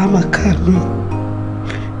a máa kà mí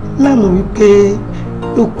láàmú wípé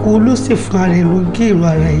eku olóṣè fún ara ẹ̀ ló gé èrò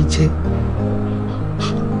ara ẹ̀ jẹ.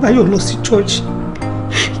 Báyọ̀ lọ sí church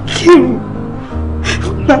kírun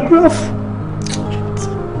gbàdúrà fún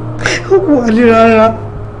wà ní rárá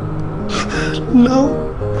náà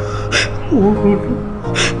òru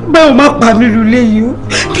Báyọ̀ má pa mí lulẹ̀ yìí o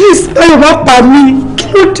please Báyọ̀ má pa mí kí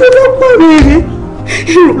ló dé má pa mí rí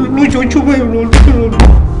ìrònú lójoojúmọ́ ìrònú.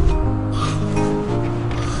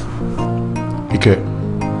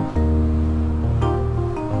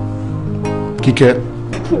 Kíkẹ́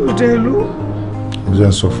ọ̀dẹ̀ ló. mo jẹ́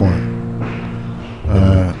ń sọ fún ẹ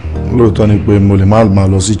lóòótọ́ ni pé mo lè máa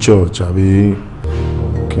lọ sí church àbí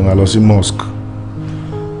kí n máa lọ sí mosque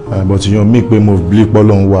but yan mí pé mo bí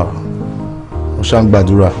pọ́lọ́hún wà mo ṣá ń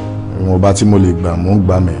gbàdúrà ìwọ̀n ọba tí mo lè gbà mo ń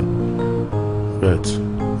gbà mẹ́ right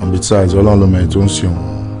and besides ọlọ́run ló mẹ́rin tó ń sìn òun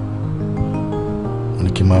mo ní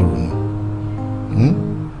kí n má ronú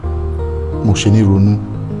mo ṣe ní ronú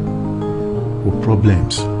with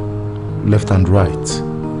problems left and right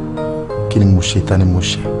kí ni mo ṣe ta ni mo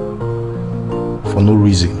ṣe for no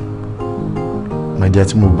reason my dear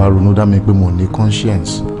tí mo bá ronú dá mi pé mo ní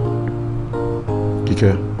conscience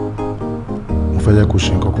Kíkẹ́ mo fẹ́ jẹ́ kó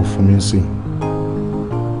ṣe nǹkan kan fún mi sí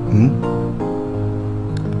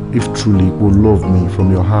if truly you love me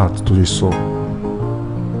from your heart to the soul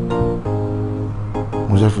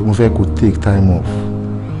mo fẹ́ kó take time off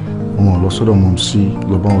mo lọ sọ́dọ̀ mọ̀ sí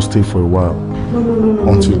lọ bá wọn stay for a while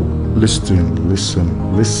until listen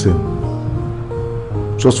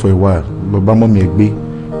just for a while lọ bá mọ́ mi ẹ gbé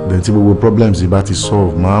then tí gbogbo problems yìí bá ti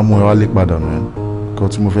solve máa mú ẹ wálé padà man nǹkan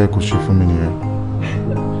tí mo fẹ́ kó ṣe fún mi nìyẹn.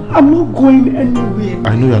 I'm not going anywhere.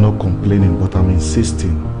 I know you're not complaining but I'm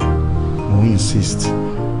insisting mo insist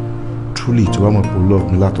truly tí wàá mọ̀ pé love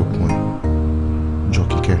mi látọkùn ẹ jọ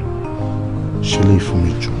Kíkẹ́ ṣe lè fún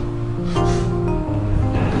mi jù.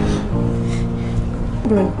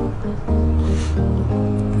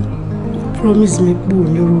 Promise me pé ò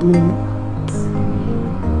ní ronú mi.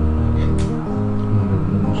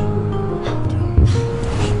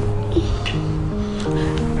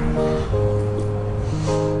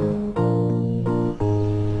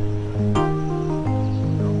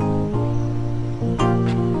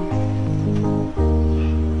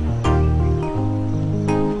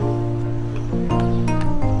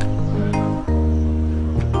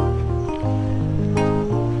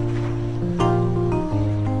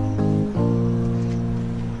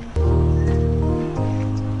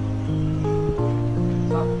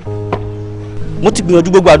 mo ti gbìyànjú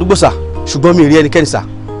gbogbo àdúgbò sà ṣùgbọ́n mi rí ẹnikẹ́ni sà.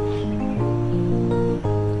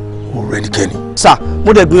 o rí ẹnikẹ́ni. sà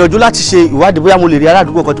mo dẹ̀ gbìyànjú láti ṣe ìwádìí bóyá mo lè rí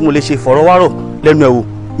aládùúgbò kan tí mo lè ṣe ìfọ̀rọ̀wárọ̀ lẹ́nu ẹ̀ wò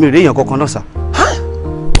mi rí èèyàn kankan náà sà.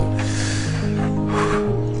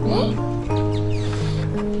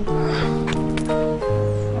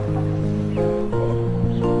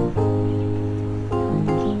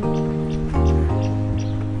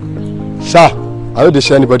 Sir, I no dey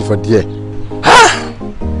share anybody for there.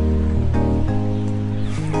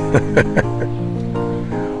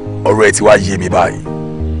 Ọ̀rọ̀ ẹ ti wá yé mi báyìí.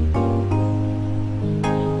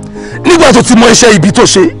 Nígbà tó ti mọ iṣẹ́ ibi tó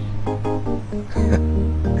ṣe,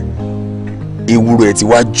 ewúro ẹ ti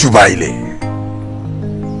wá júbà ilẹ̀.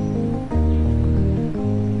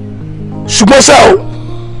 Ṣùgbọ́n ṣá o,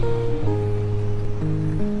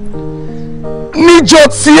 níjọ́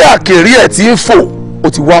tí àkèrè ẹ̀ ti ń fò, ó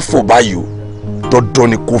ti wá fò báyìí o, dandan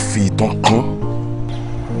ni kò fi ìtàn kún.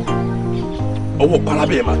 Ọwọ́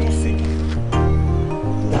parábẹ́ ẹ̀ máa tún sí.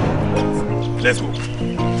 Let's go.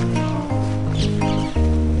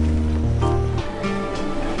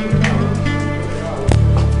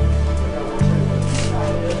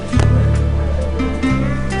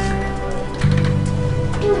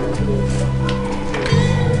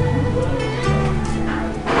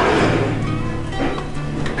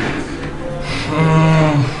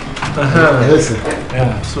 Yes, sir.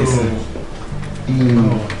 Yeah, so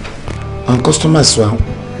àwọn customers wa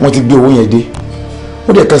wọ́n ti gbé owó yẹn dé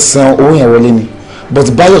ó dẹ̀ kan san owó yẹn wọlé ni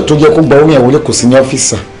but Báyọ̀ tó yẹ kó gba owó yẹn wọlé kò sí ní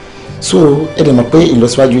ọ́fíìsì so ẹ dẹ̀ mọ̀ pé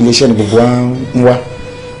ìlọsíwájú iléeṣẹ́ ni gbogbo wa ń wá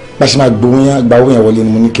bá ṣe máa gba owó yẹn wọlé ni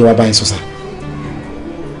mo ní kí wá bá yín sọ sá.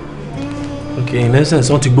 okay, in essence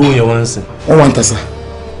wọ́n ti gbówó yẹn wá ń sìn. wọ́n wá ń ta sá.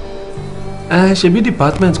 Ṣebí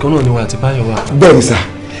department kan náà ni wà àti Báyọ̀ wà. bẹ́ẹ̀ ni sá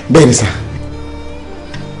bẹ́ẹ̀ ni sá.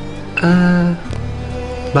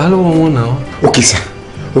 Gbà lọ́wọ́ wọn náà. okay sá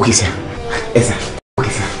okay sá ẹ sá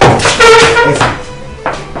okay sá ẹ sá.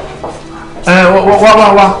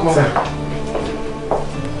 Wá.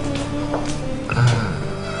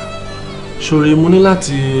 Ṣòrí mo ní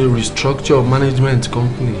láti restructure management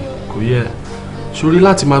company kò yẹ. Ṣòrí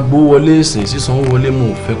láti máa gbówó wọlé ìsìn sísanwó wọlé mo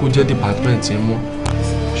fẹ́ kó jẹ́ department yẹn mọ́.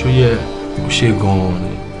 Ṣó yẹ kó ṣe gan-an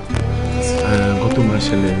ni. Nǹkan tó máa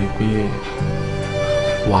ṣẹlẹ̀ ni pé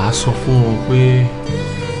wàá sọ fún wọn pé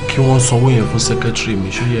kí wọ́n sanwó yẹn fún secretary mi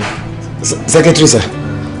ṣó yẹ. secretary sir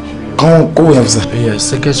kàn kówó yẹn fún sir. Yes,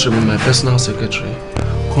 secretary mi, my personal secretary.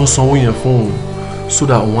 Kàn sanwó yẹn fún òun so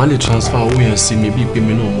that òun á lè transfer owó yẹn sí mi bíi pé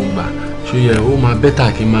mi náà mo gbà ṣó yẹ ó máa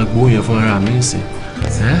bẹ́tà kí n máa gbówó yẹn fún ara mi ń sìn.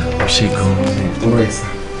 Ó ṣe gan-an ni. ọ̀rẹ́ sir.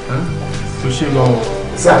 Ó ṣe gan-an.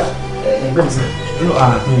 sir ẹgbẹ́ mi sir. Mi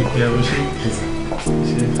ì pẹ́ ó ṣe.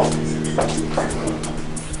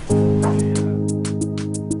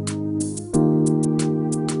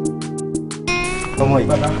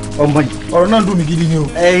 ọmọ yìí ọ̀rọ̀ náà dùn mí gidi ni o.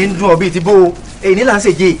 ẹ̀yin dùn ọ̀bí ti bó o èyí ní là ń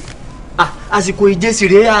ṣèjì àsìkò ìjẹsì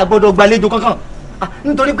rèé a gbọ́dọ̀ gbàlejò kankan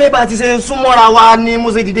nítorí pé bá a ti ṣe súnmọ́ra wa ni mo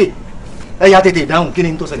ṣe dìde ẹ̀yà tètè dáhùn kí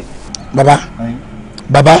ni tó ṣẹlẹ̀.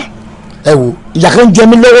 bàbá ẹ wo ìyá kan jẹ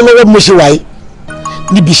mí lọ́wọ́lọ́wọ́ bí mo ṣe wà yìí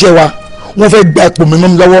níbi iṣẹ́ wa wọ́n fẹ́ gba ipò mi mọ́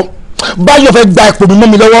mi lọ́wọ́ Báyọ̀ fẹ́ gba ipò mi mọ́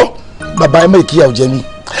mi lọ́wọ́ bàbá ẹ má jẹ́ kí ìyà jẹ mí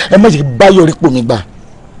ẹ má jẹ́ kí Báyọ̀ rí ipò mi gbà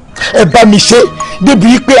ẹ bá mi ṣe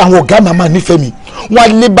débi pé àwọn ọ̀gá màmá nífẹ̀ẹ́ mi wọ́n á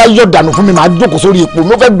lé Báyọ̀ dànù fún mi màá jókòó sórí ipò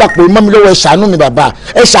mi ó fẹ́ gbà pé mọ́ mi lọ́wọ́ ẹ ṣàánú mi bàbá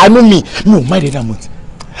ẹ ṣàánú mi ò má rí ẹ̀dá mọ́tì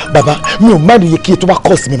bàbá mi ò má rí iye kí tó bá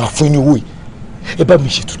kọ́ sí mi máa fún yín ní owó yìí ẹ bá mi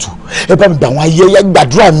ṣètùtù ẹ bá mi gbà àwọn ayẹyẹ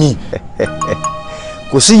gbàdúrà mi.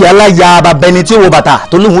 kò sí yàrá ya bàbá ẹni tí ó wo bàtà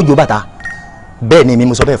tó lóun ó jó bàtà bẹ́ẹ̀ ni mi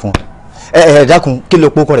mo sọ bẹ́ẹ̀ fún ẹ dákun kí ló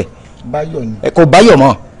pọ́ kọ rẹ̀ Báyọ̀ ni kò Báyọ̀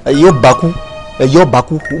mọ́ yóò bá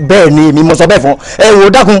kú bẹ́ẹ̀ ni mi mo sọ bẹ́ẹ̀ fún ẹ wò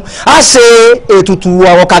dákun á ṣe ètùtù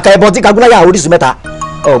àwọn kàkà ẹbọ tí kagunláyà oríṣi mẹ́ta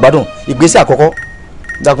gbádùn ìgbésẹ̀ àkọ́kọ́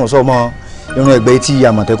dákun sọ ọmọ irun ẹgbẹ́ etí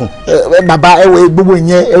àmọ̀tẹ́kùn. bàbá ẹ wo gbogbo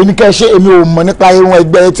ìyẹn ẹnikẹ́ ṣe èmi ò mọ̀ nípa irun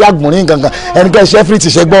ẹgbẹ́ etí àgbọ̀nrín gangan ẹnikẹ́ ṣe fìrìtì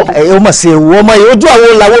ṣe gbọ́. ó mà ṣe ewu ọmọ yìí ojú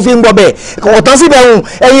àwọn làwọn fi ń gbọ́ bẹ́ẹ̀ ọ̀tán síbẹ̀ ń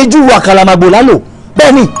ẹyin ju àkàlàmàgbò lálò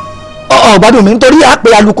bẹ́ẹ̀ ni gbádùn mi nítorí àpè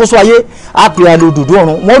alukoso ayé àpè aludùdú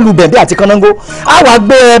ọ̀run wọ́n lu bẹ̀bẹ̀ àti kánángó á wàá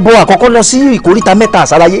gbé ẹbọ àkọ́kọ́ lọ sí ìkóríta mẹ́ta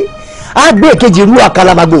àṣàlàyé á gbé èkejì ìlú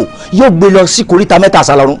àkàlàmàgbò yóò gbé lọ sí ìkóríta mẹ́ta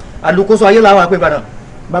àṣàlọ́run. alukoso ayé làwọn àpè Ìbàdàn.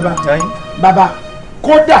 bàbá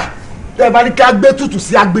kódà tẹ bá ní ká gbé tutù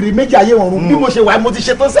sí agbèrè méjì ayé ọ̀run bí mo ṣe wà mo ti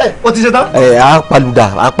ṣe tán sẹ. ó ti ṣe tán. á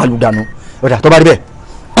palùdà nù ọ̀dà tó bá rí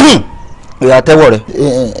bẹ́ẹ̀ ìyá tẹ́wọ́ rẹ̀.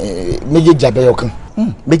 méjèèjì abẹ́yọ kan.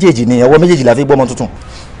 méjèèjì ni ọwọ́ méjèèjì la fi gbọ́mọ tuntun.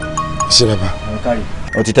 ṣe bàbá.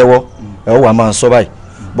 ó ti tẹ́wọ́ ẹ ó wà máa sọ báyìí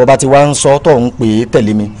bó bá ti wá ń sọ tó ń pè é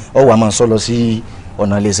tẹ̀lé mi ó wà máa sọ lọ sí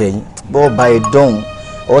ọ̀nà iléeṣẹ́ yín bó bá ẹ dọ̀hún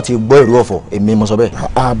ó ti gbọ́ èrò ọ̀fọ̀ èmi mo sọ bẹ́ẹ̀.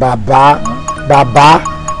 bàbá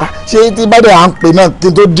ṣé tí bá dẹ̀ à ń pè náà kí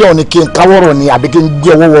n tó dé ọ̀ni kí n káwọ́rọ̀ ni àbí kí n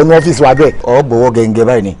gbé ọwọ́ wọnú ọ́fíìsì wa bẹ́ẹ̀. ọ bọ̀wọ́ gẹ́gẹ́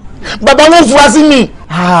báyìí ni. bàbá wọn fura sí mi.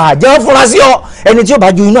 jẹ́ wọ́n fura sí ọ ẹni tí ó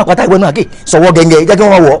bá ju inú àpáta ìgbẹ́ náà kì sọ̀wọ́ gẹ́gẹ́ jẹ́ kí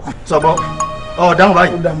wọ́n wọ̀. sọ̀bọ̀ dáhùn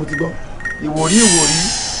báyìí. ó dà mo ti gbọ́. ìwòrí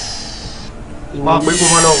máa pé kó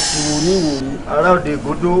mọ́ lọ. ìwòrí ará òde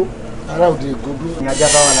gòdó. ẹni ajá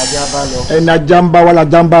bá wà lájá bá lọ. ẹni ajá ń bá wà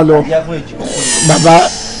lájá ń bá lọ. bàbá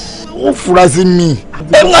ó fura sí mi.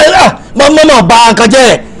 mọ́ bá nǹkan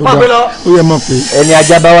jẹ́. ó yẹ mọ̀ pé. ẹni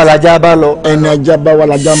ajá bá wà lájá bá lọ. ẹni ajá bá wà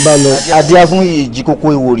lájá ń bá lọ. adíá fún ìjì kókó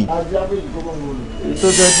ìwòrì. ètò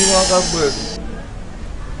tẹ tí wọn ká gbọ́ ẹ.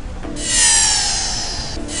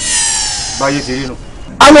 báyé ti rí nu.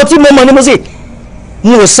 àwọn tí mo mọ̀ ní mo sì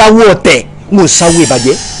n ò sáwó ọ̀tẹ̀ n ò sáwó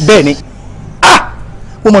ìbàjẹ́ bẹ́ẹ̀ ni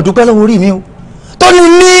mo mọ̀ dúpẹ́ lọ́wọ́ orí mi o tó ní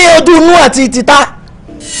ojú inú àti títà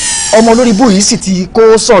ọmọ olórí bú yìí sì ti kó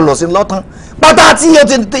sọ̀lọ̀ sí lọ́tàn pátá tí ó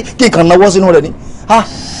ti kí nǹkan náwó sínú rẹ̀ ni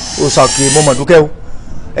ó sàkè mo mọ̀ dúpẹ́ o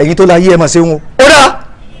ẹ̀yin tó láyé ẹ̀ mọ̀ ṣeun o ó dáa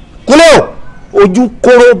kúnlẹ̀ o ojú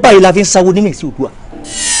kóró báyìí la fi ń sáwó nínú ìsìn òdua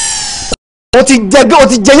o ti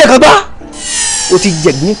jẹyẹ kan gbá o ti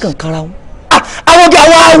jẹ̀gbín kan kára wọn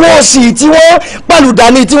àwọn awo òsì tí wọ́n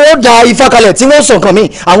pàlùdání tí wọ́n da ifá kalẹ̀ tí wọ́n sọ̀kan mi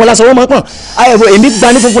àwọn lásán wọ́n máa pọ̀n èmi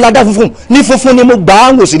gba ní funfun ládá funfun ní funfun ni mo gbà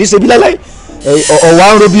á ń wò sí ní ṣebí láíláí ọ̀wá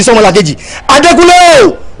ń robi sọ́mọ́lá kejì Adékúnlé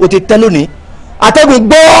o ti tẹ́ lónìí atẹ́gùn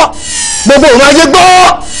gbọ́ gbogbo òun ayé gbọ́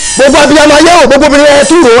gbogbo abiyamọ ayé o gbogbo obìnrin ẹ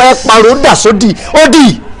túrò ẹ pàrọ̀ dà sódì ó dì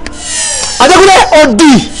Adékúnlé ó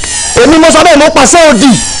dì èmi mo sọ bẹ́ẹ̀ mo pàṣẹ ó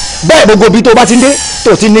dì bẹ́ẹ̀ gbogbo ibi tó bá ti ń dé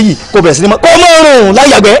tó ti níyì kó bẹ̀rẹ̀ sí ní mọ́ kó mọ́ rùn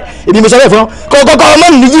láyàgbẹ́ èmi mo sọ bẹ́ẹ̀ fún ọ kọ́kọ́ ọmọ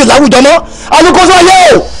nìyí láwùjọ mọ́ alukóso ayé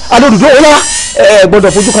o alódùdó ó yá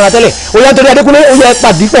gbọ́dọ̀ fojú kanra tẹ́lẹ̀ ó yá nítorí Adékúnlé ó yẹ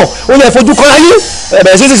pàdé pọ̀ ó yẹ fojú kanra yí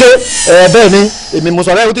bẹ̀rẹ̀ sí ṣe bẹ́ẹ̀ ni èmi mo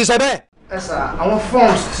sọ bẹ́ẹ̀ ó ti sọ bẹ́ẹ̀. ẹ sà àwọn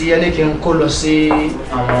forms tí ẹni kí n kó lọ sí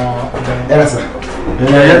àwọn obìnrin. ẹ rẹ sà.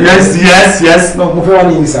 yes. mo fẹ́ wá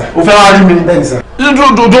ní yìí sà. o fẹ́ wá rí mi. bẹ́ẹ̀ ni sà.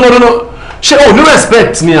 dúró ṣé o ní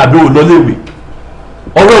respect ni àbí o lọ léwe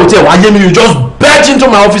ọ̀rọ̀ ò tiẹ̀ wá yé mi you just barge into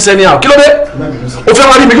my office anyhow kí ló dé o fẹ́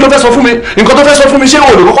wá rí mi kí ló fẹ́ sọ fún mi nǹkan tó fẹ́ sọ fún mi ṣé o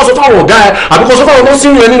lè kọ́kọ́ sọ fún àwọn ọ̀gá ẹ àbí kò sọ fún àwọn tó ń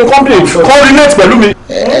sínú ẹ nínú company kó relate pẹ̀lú mi.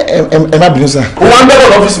 ẹ má bínú sà. o wá ń bẹ̀rẹ̀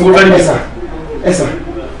lọ́fíìsì mi kó fẹ́ rí mi. ẹ sà.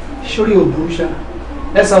 sórí òbúrú ṣá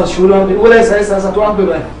ẹ sà òṣèlú wọn wọlé ẹ sà tó wá ń pè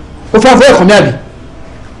báyìí. o fẹ́ fẹ́ ẹ̀kọ́ mi àbí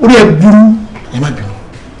orí ẹ burú ẹ má bínú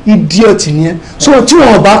idiot ni ẹ so tí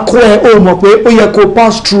wọn bá kọ́ ẹ o mọ̀ pé ó yẹ kó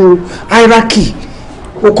pass through hierarchy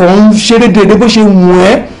o kàn ń ṣeré déédéé bó ṣe wù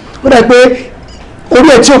ẹ́ ó dà pé orí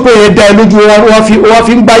ẹ̀ tí ó pé yẹn da ẹ lójú wa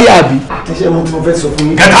fi ń gbáyà àbí. àtẹ̀sẹ̀ wọn tí mo fẹ́ sọ fún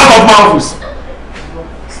yín. Get out of my office.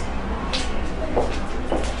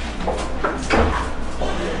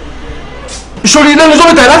 ìṣòro ilé ní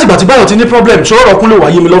sọ́mìtà láti ìgbà tí báyọ̀ ti ní problem ṣòro ọ̀rọ̀ Kúnlé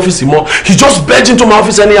wáyé mi lọ́fíìsì mọ́ he just barged into my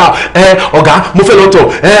office anyhow ọ̀gá mo fẹ́ lọ tọ̀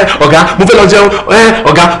ọ̀gá mo fẹ́ lọ jẹun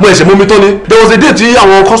ọ̀gá mo ẹ̀ṣẹ̀ mú mi tán ni there was a day tí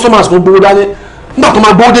àwọn customers kan gbowó dání nígbà tó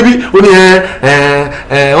máa gbowó débi ó ní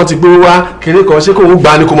wọ́n ti gbowó wá kéré kan ṣé kò ń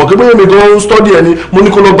gbà ni kò mọ̀ pé bóyá mi gan ń study ẹni mo ní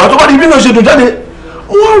kó lọ gbà tó bá di bí náà ṣe dùn jáde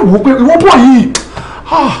wọ́n wò ó pé ìwọ́n pọ̀ yìí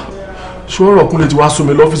ṣòro ọ̀rọ̀ Kúnlé ti wá sún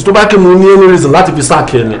mi lọ́fíìsì tó bá kí mo ní any reason láti fi sáà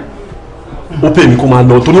kẹ́ni ó pè mí kó máa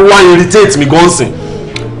lọ torí wá irritate mi gan sìn.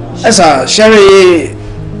 ẹ sà ṣẹ́rí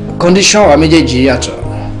condition wa méjèèjì yàtọ̀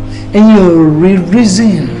ẹ̀yin ò rí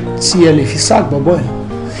reason tí ẹ lè fi sáà gbọ́bọ̀ ẹ̀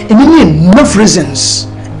èmi ní enough reasons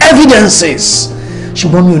evidences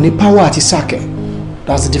ṣùgbọ́n mi ò ní power àti sack ẹ̀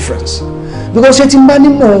that's the difference because ṣé tí n bá ní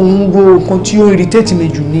mò ń ro nǹkan tí ó irritate mi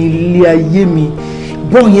jù ní ilé ayé mi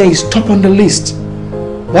boy yẹn is top on the list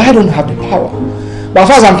but I don't have the power but as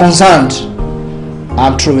far as I'm concerned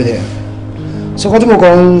I'm through with him. Sọkọ́ tí mo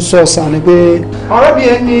kàn ń sọ sàn ni pé ọ̀rẹ́ mi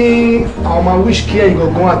ẹ ní àwọn ọmọ wish kí ẹ̀yin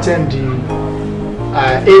gangan attend the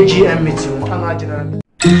AGM meeting wọn annual general meeting.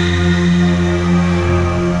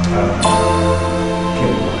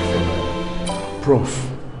 Prof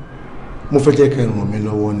mo fẹ́ jẹ́ kẹ́ ràn mí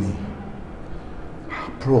lọ́wọ́ ni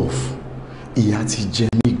Prof ìyà ti jẹ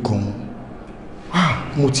mí gan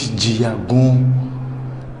mo ti jìyà gan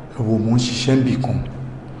ẹ̀wọ̀ mo ń ṣiṣẹ́ níbì kan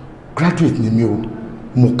graduate ni mi o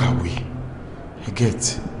mo kàwé I get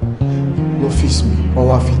lọ́fíìsì mi wọ́n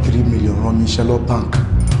wá fi 3 million rán mi iṣẹ́ lọ bank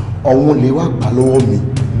ọ̀hún lè wá gbà lọ́wọ́ mi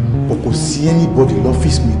o kò sí anybody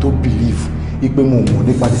lọ́fíìsì mi tó believe ipe mo mọ̀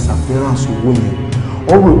nípa disappearance owó yẹn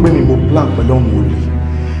ó rò pé mi mo plan pẹ̀lú ọmọ olè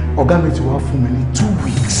ọ̀gá mi ti wá fún mi ní 2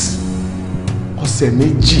 weeks ọ̀sẹ̀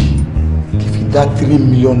méjì kì í fi dá 3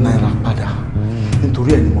 million naira padà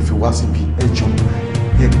nítorí ẹ̀ ni mo fi wá síbi ẹjọ́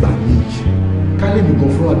ẹgbà mi kálẹ̀ mi gan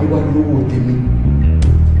fúnra mi wá lówó tèmi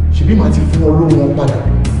ṣebí màá ti fún ọ lówó wọn padà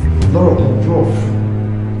lọ́rọ̀ kan Prof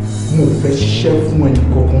mo fẹ́ ṣiṣẹ́ fún ẹnì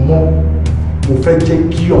kankan mọ́ mo fẹ́ jẹ́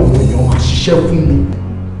kí àwọn èèyàn máa ṣiṣẹ́ fún mi.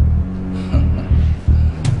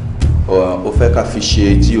 ó fẹ́ ká fi ṣe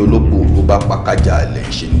tí olóògbò ó bá pa kájà lẹ̀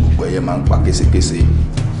ṣe ní gbogbo ẹyẹ máa ń pa késekése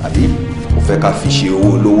àbí ó fẹ́ ká fi ṣe owó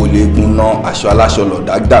olówó léegun ná aṣọ aláṣọ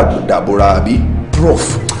lọ̀dá dàbòrà àbí. Prof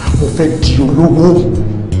mo fẹ́ di olówó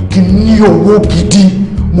kí n ní owó gidi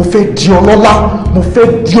mo fẹ́ di ọlọ́lá mo fẹ́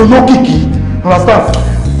di olókìkí understand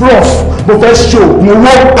Prof mo fẹ́ ṣe oògùn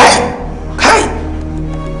owó. káì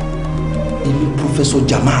èmi Professor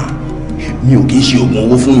Jamal mi ò kì í ṣe oògùn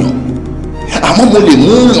owó fún yàn àmọ́ mo lè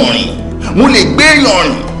mú yàn rìn mo lè gbé yàn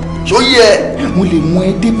rìn ṣó yẹ mo lè mú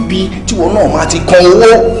ẹ débi tí wọn náà máa ti kan owó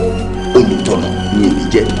olùtọ̀nà ní èmi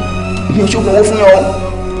jẹ́ mi ò ṣe oògùn owó fún yàn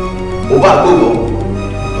o bá gbọ́dọ̀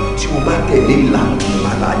tí o bá tẹ̀lé ìlànà tó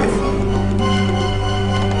máa lálẹ́ fún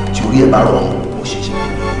tí orí ẹ̀ bá rọrùn ó ṣe ṣe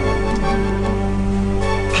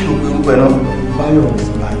kí ló gbé orúkọ ẹ náà Báyọ̀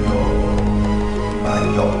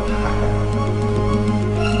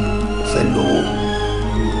fẹ́ lówó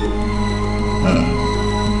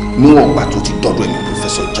níwọ̀n ìgbà tó ti dọ́dọ̀ ẹ̀mí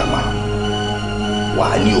Professor Jama wà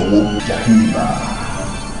á ní owó jahiba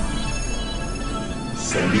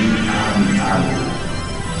sẹ́lí àmì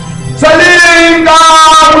sẹ́lí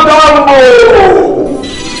kàmùtàmù.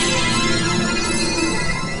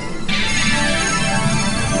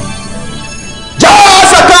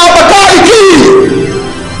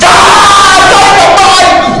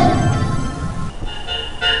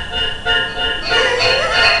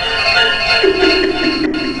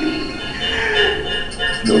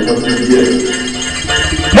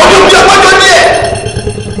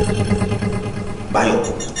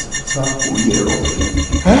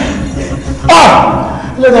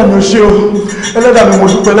 Ẹlẹ́dàá mi ò ṣe o ẹlẹ́dàá mi mo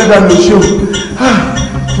dúpẹ́ ẹlẹ́dàá mi ò ṣe o kí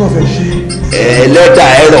wọ́n fẹ́ ṣe. ẹlẹ́dàá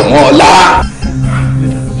ẹ rọ̀ mọ́ ọ lá.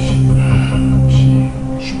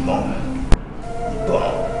 ṣùgbọ́n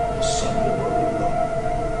ìgbọràn sàn lọ́wọ́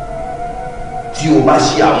tí o bá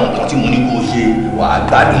ṣe àwọn nǹkan tí mo ní kó o ṣe wà á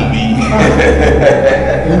gbádùn mi.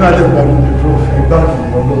 nínú àti ìgbàlù mi bro ìgbàlù mi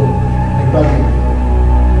lọ́wọ́ ìgbàlù mi.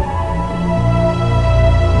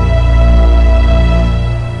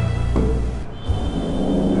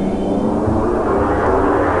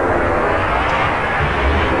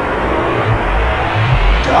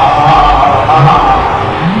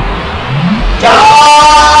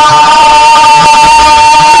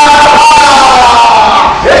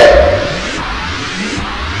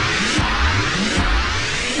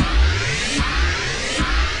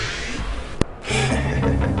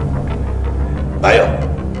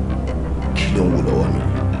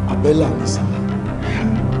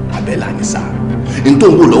 tó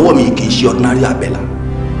ń wò lọ́wọ́ mi kì í ṣe ordinary abẹ́là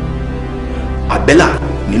abẹ́là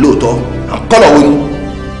ní lóòótọ́ kọ́lọ̀ wo ni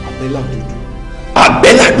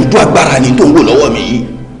abẹ́là dúdú agbára ni tó ń wò lọ́wọ́ mi yìí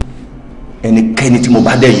ẹnikẹ́ni tí mo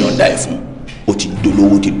bá dẹ̀ yọ̀ǹda ẹ̀ fún ó ti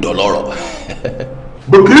dolówó ti dọlọ́rọ̀.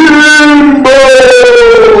 Bukimbo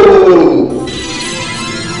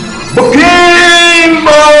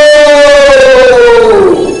Bukimbo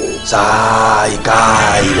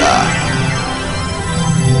Saikaiba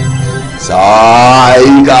Saikaiba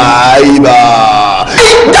Ikaiba.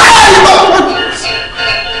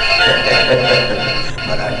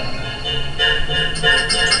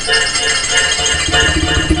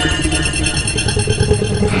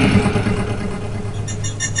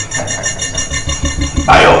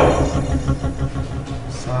 Báyọ̀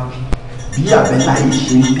bí àbẹ́là yìí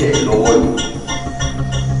ṣe ń tẹ̀ lọ́wọ́ yìí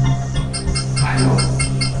Báyọ̀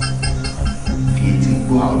fi etí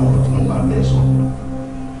gbọ́ àwọn ọ̀rọ̀ tí mo bá bẹ́ẹ̀ sọ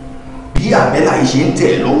bí àbẹ́là yìí ṣe ń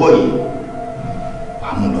tẹ̀ lọ́wọ́ yìí wà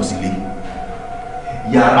á mú lọ sílé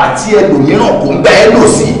yàrá tí ẹlòmíràn kò ń bá ẹ lò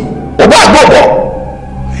sí ó bá gbọ́bọ̀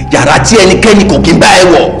yàrá tí ẹnikẹ́ni kò kí ń bá ẹ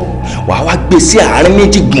wọ̀ wà á wá gbé sí àárín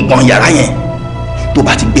méjì gbọ̀ngàn yàrá yẹn tó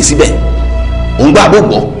bá ti gbé síbẹ̀ òun gbà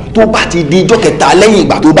gbogbo tó bá ti di ijọ́ kẹta lẹ́yìn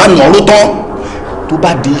ìgbà tó bá nà ọ́ ló tán tó bá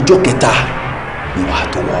di ijọ́ kẹta ni wàá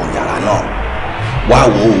tó wọ yàrá náà wá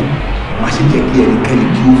wò ó má ṣe jẹ́ kí ẹnikẹ́ni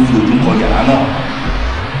kí ó fi ojú kan yàrá náà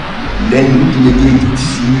lẹ́yìn ojú méjèèjì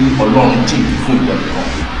tí ọlọ́run jìnnì fún ìwọ nìkan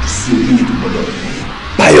sí ojú méjì gbọdọ̀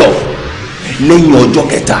Báyọ̀ lẹ́yìn ọjọ́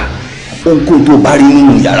kẹta ohunkóhun tó bá rí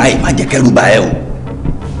nínú yàrá yìí má jẹ́ kẹ́rù bà ẹ́ o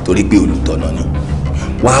torí pé olùtọ̀nà ni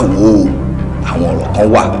wá wò ó àwọn ọ̀rọ̀ kan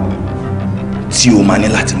wà tí o máa ní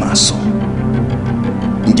láti máa sọ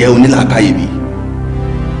ǹjẹ́ o ní làákàyè bí?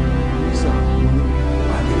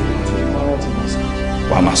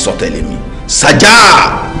 wà á máa sọ tẹ̀lé mi Saja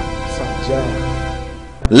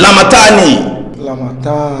Lamatani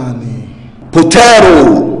Potero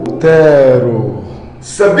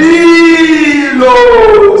Sabilo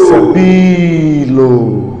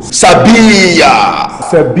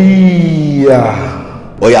Sabiya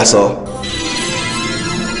ó yá sọ.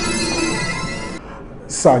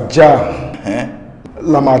 Saja,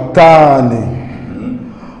 Lamatani,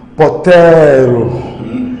 Potero,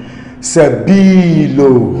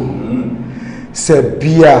 Sabilo,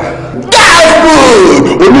 Sabia. That's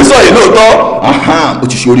good! Onísọ̀ yìí lóòótọ́. O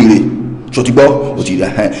ti ṣe oríire. Ṣo ti gbọ́? O ti rí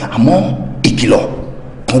àmọ́ ìkìlọ̀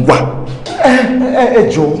kan wà. Ẹ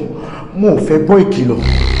jọ̀ọ́, mo ò fẹ́ gbọ́ ìkìlọ̀.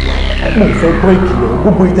 Mo ò fẹ́ gbọ́ ìkìlọ̀.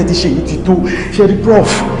 Gbogbo ìtẹ́ ti ṣe yìí ti tó. Ṣé rí prof?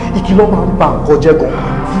 Ìkìlọ̀ máa ń ba nǹkan jẹ́ gan.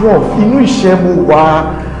 Prof, inú iṣẹ́ mo wà,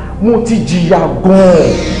 mo ti jìyà gan-an.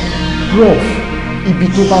 Prof, ibi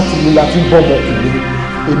tó bá ti lè láti bọ́ ọmọkùnrin,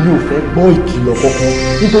 èmi ò fẹ́ gbọ́ ìkìlọ̀ kankan.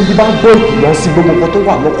 Nítorí bá gbọ́ ìkìlọ̀ sí gbogbo nǹkan tó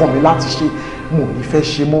wà lọ́kàn mi láti ṣe, mo ní fẹ́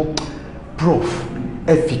ṣe mọ́. Prof,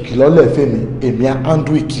 ẹ fi ìkìlọ̀ lẹ́ẹ̀fẹ́ mi, èmi á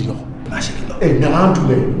handle ìkìlọ̀. Èmi á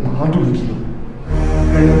handle ìkìlọ̀.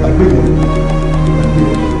 Ẹ̀yin àgbẹ̀ wọn.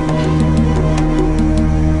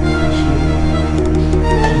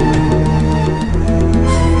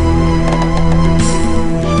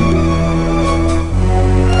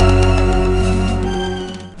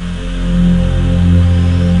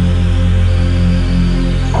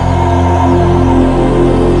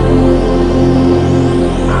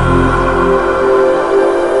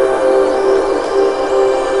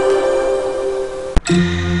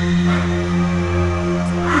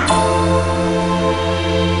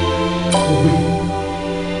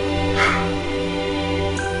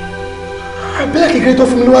 Kékeré tó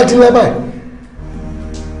fún mi níwájú ńlá báyìí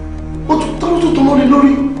ó tún tán tó tó lórí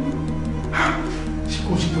lórí ṣé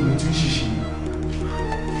kò ṣe pé mo ti ń ṣiṣẹ́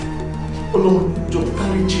Ọlọ́run jọ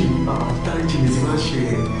dáríjì mi bàbá dáríjì mi ti máa ṣe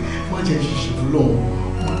ẹ̀ má jẹ́ ṣiṣẹ́ Ọlọ́run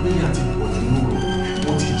wọn gbé àti pọ̀ nínú rẹ̀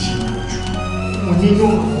wọ́n ti jí ìyànjú mo nínú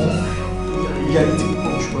àwọn ìyá ti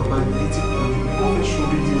pọ̀ jù bàbá ilé ti pọ̀ jù wọ́n fẹ́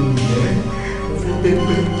sórí ní ìyẹn wọ́n fẹ́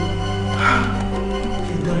pẹ́pẹ́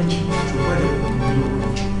dáríjì mi jù wọ́n lè pọ̀ nínú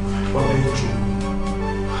rẹ̀ jù wọ́n fẹ́ jù.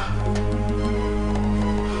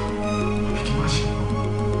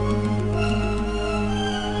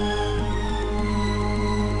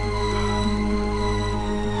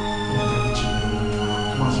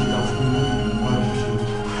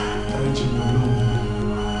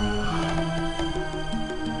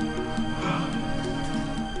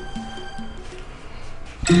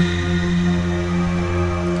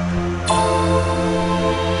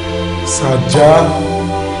 Saja,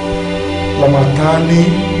 Lamatani,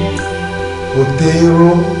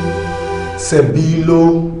 Otero,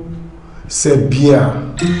 Sebilo, Sebia.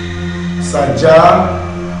 Saja,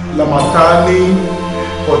 Lamatani,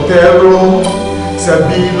 Otero,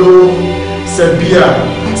 Sebilo, Sebia.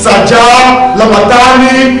 Saja,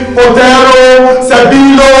 Lamatani, Otero,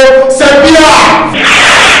 Sebilo,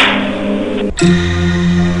 Sebia.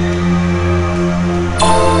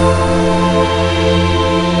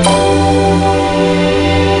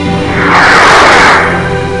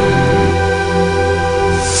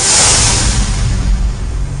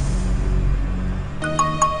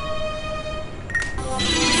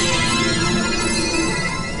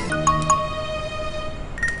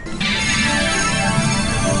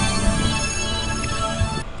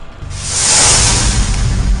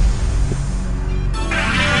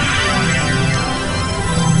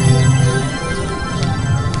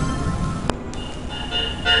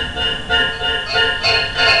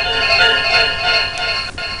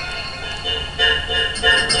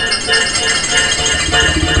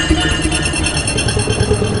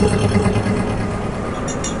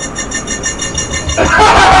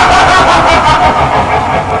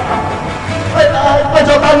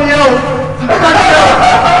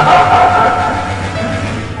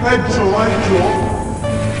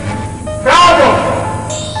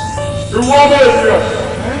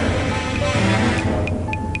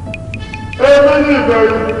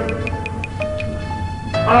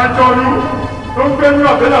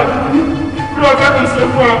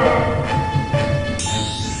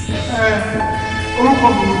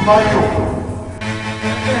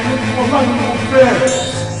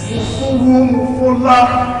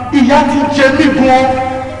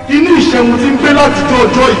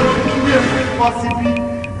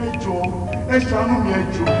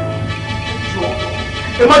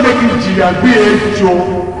 Ẹ má jẹ́ kí n jìyà gbé ẹjọ́.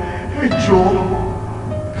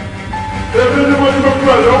 Èmi ni mo ní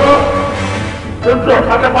gbogbo ẹ̀ lọ́wọ́. Gbogbo ẹ̀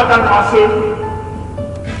pátápátá ni màá ṣe.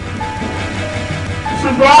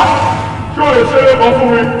 Ṣùgbọ́n kí o lè ṣe é bọ́ fún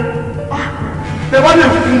mi. Tẹ bá lè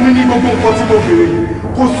fún mi ní gbogbo nǹkan tí mo béèrè.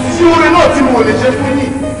 Kò sí oore náà tí mo lè ṣe fún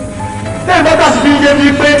yín. Tẹ́yìn bá dàsí bí yé mi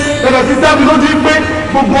pé bẹ̀rẹ̀ sí dá mi lójú pé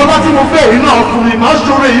gbogbo ọlá tí mo fẹ́ yìí náà fún mi máa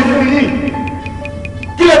ṣòro èyí fún yín.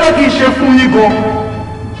 Kí lẹ fẹ́ kí n ṣe fún yín gan?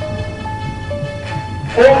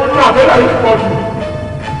 Ohun náà bẹ́ẹ̀ yìí pọ̀ jù.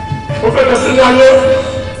 Ó fẹ́ lọ sílé ayé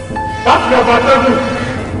láti lọ bá tẹ́gùn.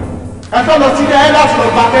 Ẹ fẹ́ lọ sílé ayé láti lọ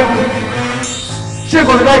bá tẹ́gùn. Ṣé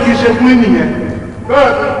nǹkan tí báyìí kì í ṣe fún yín nìyẹn?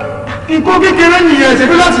 Bẹ́ẹ̀ni. Nǹkan kékeré nìyẹn ṣe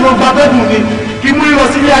bí láti lọ bá tẹ́gùn ni kí mú yín lọ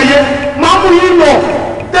sílé ayé. Máa mú yín lọ.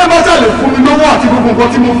 Tẹ́ bá ṣàlè fún mi lówó àti gbogbo nǹkan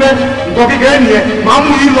tí mo fẹ́. Nǹkan kékeré nìyẹn. Máa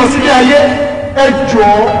mú yín lọ sílé ayé. Ẹ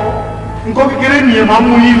jọ̀ọ́. Nǹkan kékeré nìyẹn máa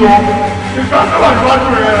mú yín lọ. Ìgbà sábà níwájú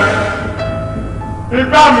rẹ̀.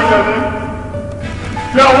 Ìgbà mi lẹ̀mí.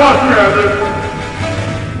 Tí ọwọ́ ọ̀tún rẹ̀ lé.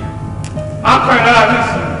 Akọ ìlara ní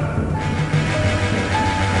ìsìn.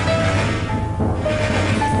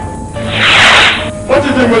 Ó ti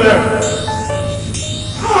di múlẹ̀.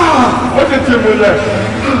 Ó ti di múlẹ̀.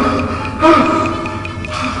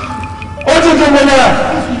 Ó ti di múlẹ̀.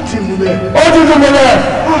 Ó ti di múlẹ̀.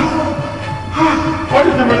 Ó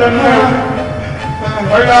ti di múlẹ̀ náà.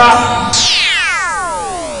 Ọ̀ya.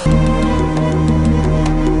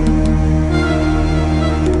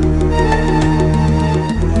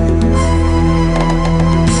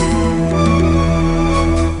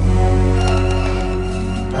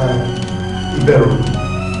 Ìbẹ̀rù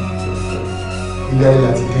ilé ayé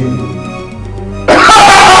láti dé ìlú.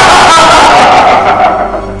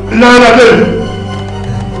 Ilé ayé láti dé ìlú.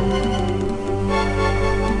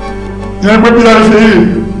 Ìyẹn pé bí láti ṣe yìí.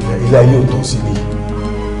 Ilé ayé ò tán síbi.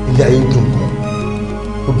 Ilé ayé dùn gan.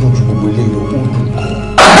 Ó dùn ju gbogbo ilé ìlú. Ó dùn gan.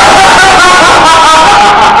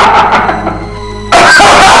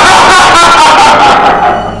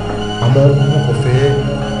 Àmọ́ mo kàn fẹ́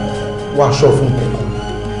wá aṣọ fún kankan.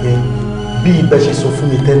 Bí ibẹ̀ ṣe sọ fún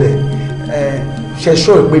mi tẹ́lẹ̀ ṣe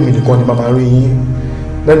ṣọ́ ìpè mi nìkan ni màmá rí yín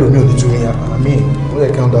lẹ́nu mi ò ní tún yín àmì ó yẹ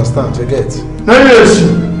kí n understand you get. Lẹ́yìn èsì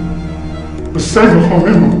kò sẹ́yìn fún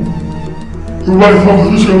mi mọ̀ ìwọ ìfọ̀n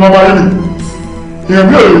kò ṣe ọmọ báyìí mi ìyẹn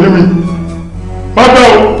bí òye ní mi má bẹ́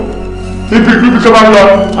o ibi ibi tó bá lọ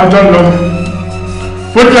àjọ ń lọ ni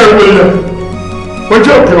bó jẹ́ ìwé ilẹ̀ bó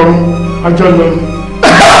jẹ́ òkè ọ̀run àjọ ń lọ ni.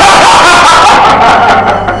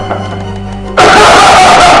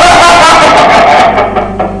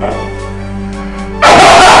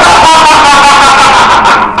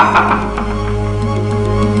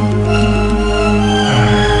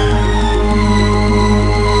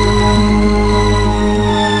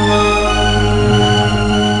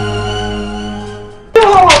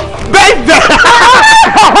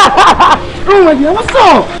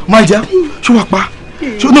 My dear, show up, pa.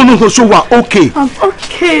 No, show up. Okay. I'm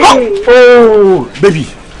okay. Oh, baby,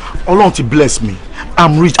 Ọlọ́run ti bless me.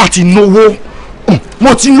 I'm rich. Àti lówó.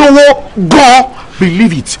 Mo ti lówó gan.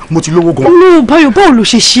 Believe it. Mo ti lówó gan. No, báwo ló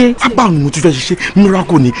ṣe ṣe? Báwo ni mo ti fẹ́ ṣe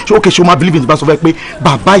miracle ni. Okay, show ma believe it bá sọ fẹ́ pé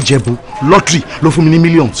bàbá Ìjẹ̀bú lottery ló fún mi ní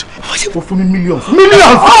millions. Ó fún mi millions.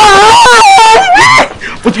 Millions.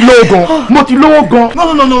 Mo ti lówó gan. Mo ti lówó gan.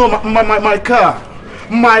 No. My car.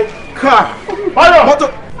 My car. Ọyọ. Mọ́tò.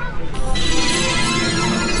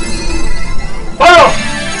 Ọyọ.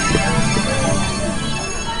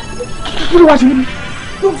 Kí ló wá ṣe níbi?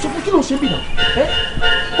 Yóò sọ fún kí ló ṣe bí náà?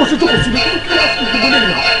 Ó ṣe jókòó síbi kí ló ṣe gbogbo lẹ́yìn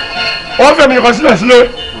náà? Wọ́n fẹ́ mi kọ sílẹ̀.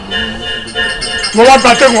 Mo wá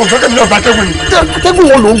gbatẹ́gùn ọ̀fẹ́ kẹ́mi náà gbatẹ́gùn yìí. Atẹ́gùn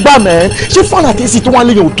wo ló ń gbà mẹ́? Ṣé fọ́nà àti èsì tó wá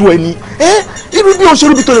léyìn òtó ẹni? Irú bí o ṣe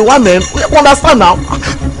rúbi tó lè wá mẹ́? You understand now?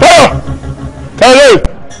 Tẹ̀lé.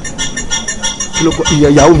 Kí ló kọ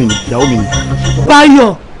ìyàwó mi ni?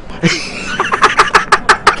 Báyọ̀.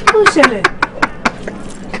 Kí ló ṣẹlẹ̀?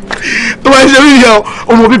 Tó bá ń ṣe rí ìyá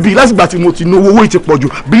ọmọ bíbí látìgbà tí mo ti ná owó ìtì pọ̀ jù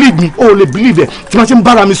believe me o lè believe ẹ̀ tí wọ́n ti ń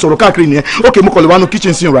bára mi sọ̀rọ̀ káàkiri nìyẹn ok mo kàn lè wá nu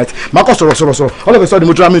kitchen scene right máa kọ́ sọ̀rọ̀ all of a sudden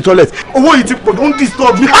mo tura mi toilet owó yìí ti pọ̀ jù ó ń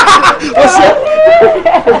disturb mi. ó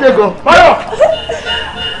ṣe gan. Báyọ̀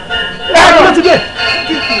ẹ̀ ló ti dé.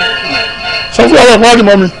 Sọ fún ọlọ́pàá wá di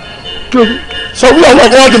mọ́ mi. Sọ fún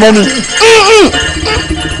ọlọ́pàá wá di mọ́ mi.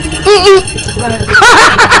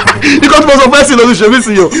 Ikọ̀ tí mo sọ fẹ́ sí lórí ṣe mí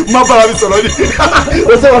sí yìí o máa bára mi sọ̀rọ̀ ni.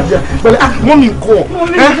 O ṣe wà jẹ pẹ̀lú mọ́mí nkọ́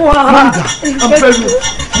mọ́mí dà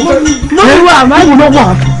mọ́mí wà mọ́mí ló wà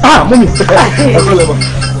mọ́mí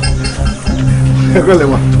ẹ̀kọ́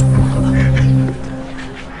lẹ́wà.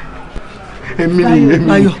 Èmi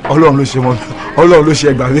Ọlọ́run ló ṣe mọ́ Ọlọ́run ló ṣe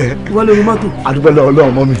ẹgbàá rẹ̀. Ìwọ lórí mọ́tò. Àdúgbò lọ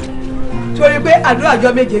Ọlọ́run mọ́ mi. Torí pé àdúrà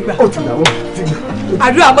ọjọ́ méje gbà. Ó ti dàwọ́.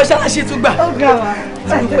 Àdúrà mọ́ṣáláṣí tún gbà.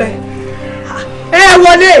 Ẹ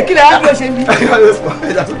wọlé kí lè wá bí o ṣe ń bí.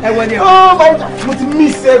 Ẹ wọlé o. Mo ti mí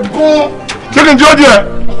ìṣẹ́ gan. Ṣé kí n dúró díẹ̀?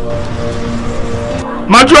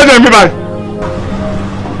 Màá dúró díẹ̀ mi báyìí.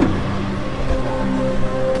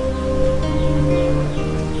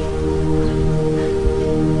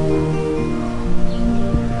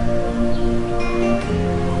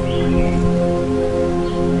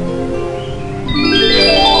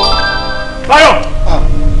 Báyọ̀.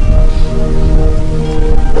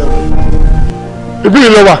 Ibi yìí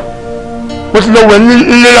lọ wà. Mo ti lọ wẹ̀ ní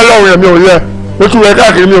ilé lọ́wọ́ yẹn mi ò yẹ. Mo ti wẹ̀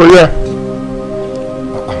káàkiri mi ò yẹ.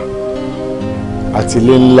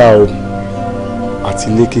 Àtìlé ńlá o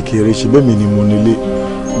àtìlé kékeré ṣe bẹ́ẹ̀ mi ni mo nílé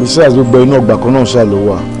besides gbogbo inú ọgbà kan náà ṣáà ló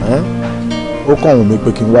wà ó kàn wọ́n mi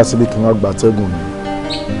pé kí n wá sílé kí n wá gba atẹ́gùn mi.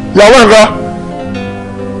 Ìyàwó ẹ̀ ńkọ́?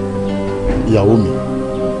 Ìyàwó mi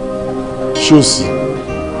ṣé ò sí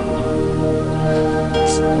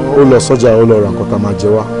ó lọ sọ́jà ó lọ ra nǹkan tá a máa jẹ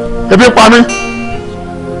wá. Ebi pa mí.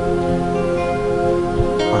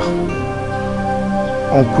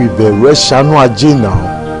 ọ̀nkù ìbẹ̀rù ẹ̀ ṣàánú ajé náà.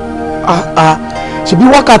 Ṣebí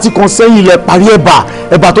wákàtí kan sẹ́yìn ilẹ̀ parí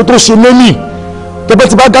ẹ̀bà tó ṣe lẹ́nì. Tẹ́bẹ́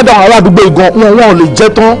ti bá gádà àwọn ará àdúgbò ìgan wọn ò lè jẹ́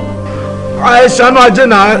tán. Ẹ ṣàánú ajé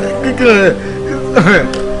náà kíkẹ́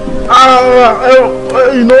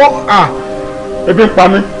ebi ń pa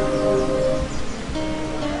mí.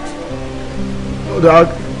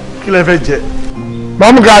 Kí lẹ fẹ́ jẹ?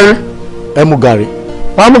 Máa mú gàrí. Ẹ mú gàrí.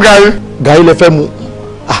 Máa mú gàrí. Gàrí lẹ fẹ́ mu.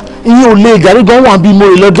 Iye ò lè gàrí gan wà bí mo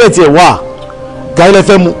lè lọ́jọ́ ẹ̀ tiẹ̀ wà. Gàrí lẹ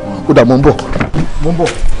fẹ́ mu. Ó dà mò ń bọ̀. Mò ń bọ̀.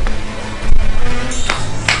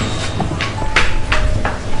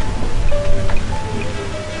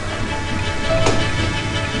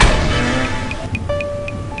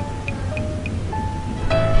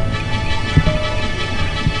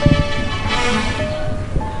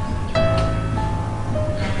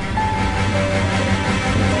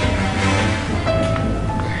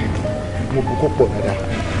 Kó pọ̀ dáadáa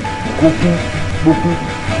kó kún gbókú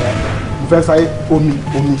mo fẹ́ sáyé omi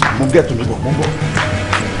mo gẹ̀tù mi bọ̀ mo ń bọ̀.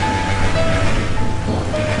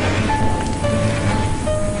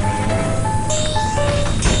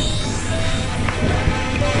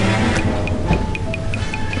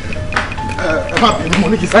 Ẹ má bínú mo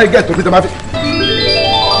ní kí sáyé gẹ̀tù mi tẹ́ máa fi.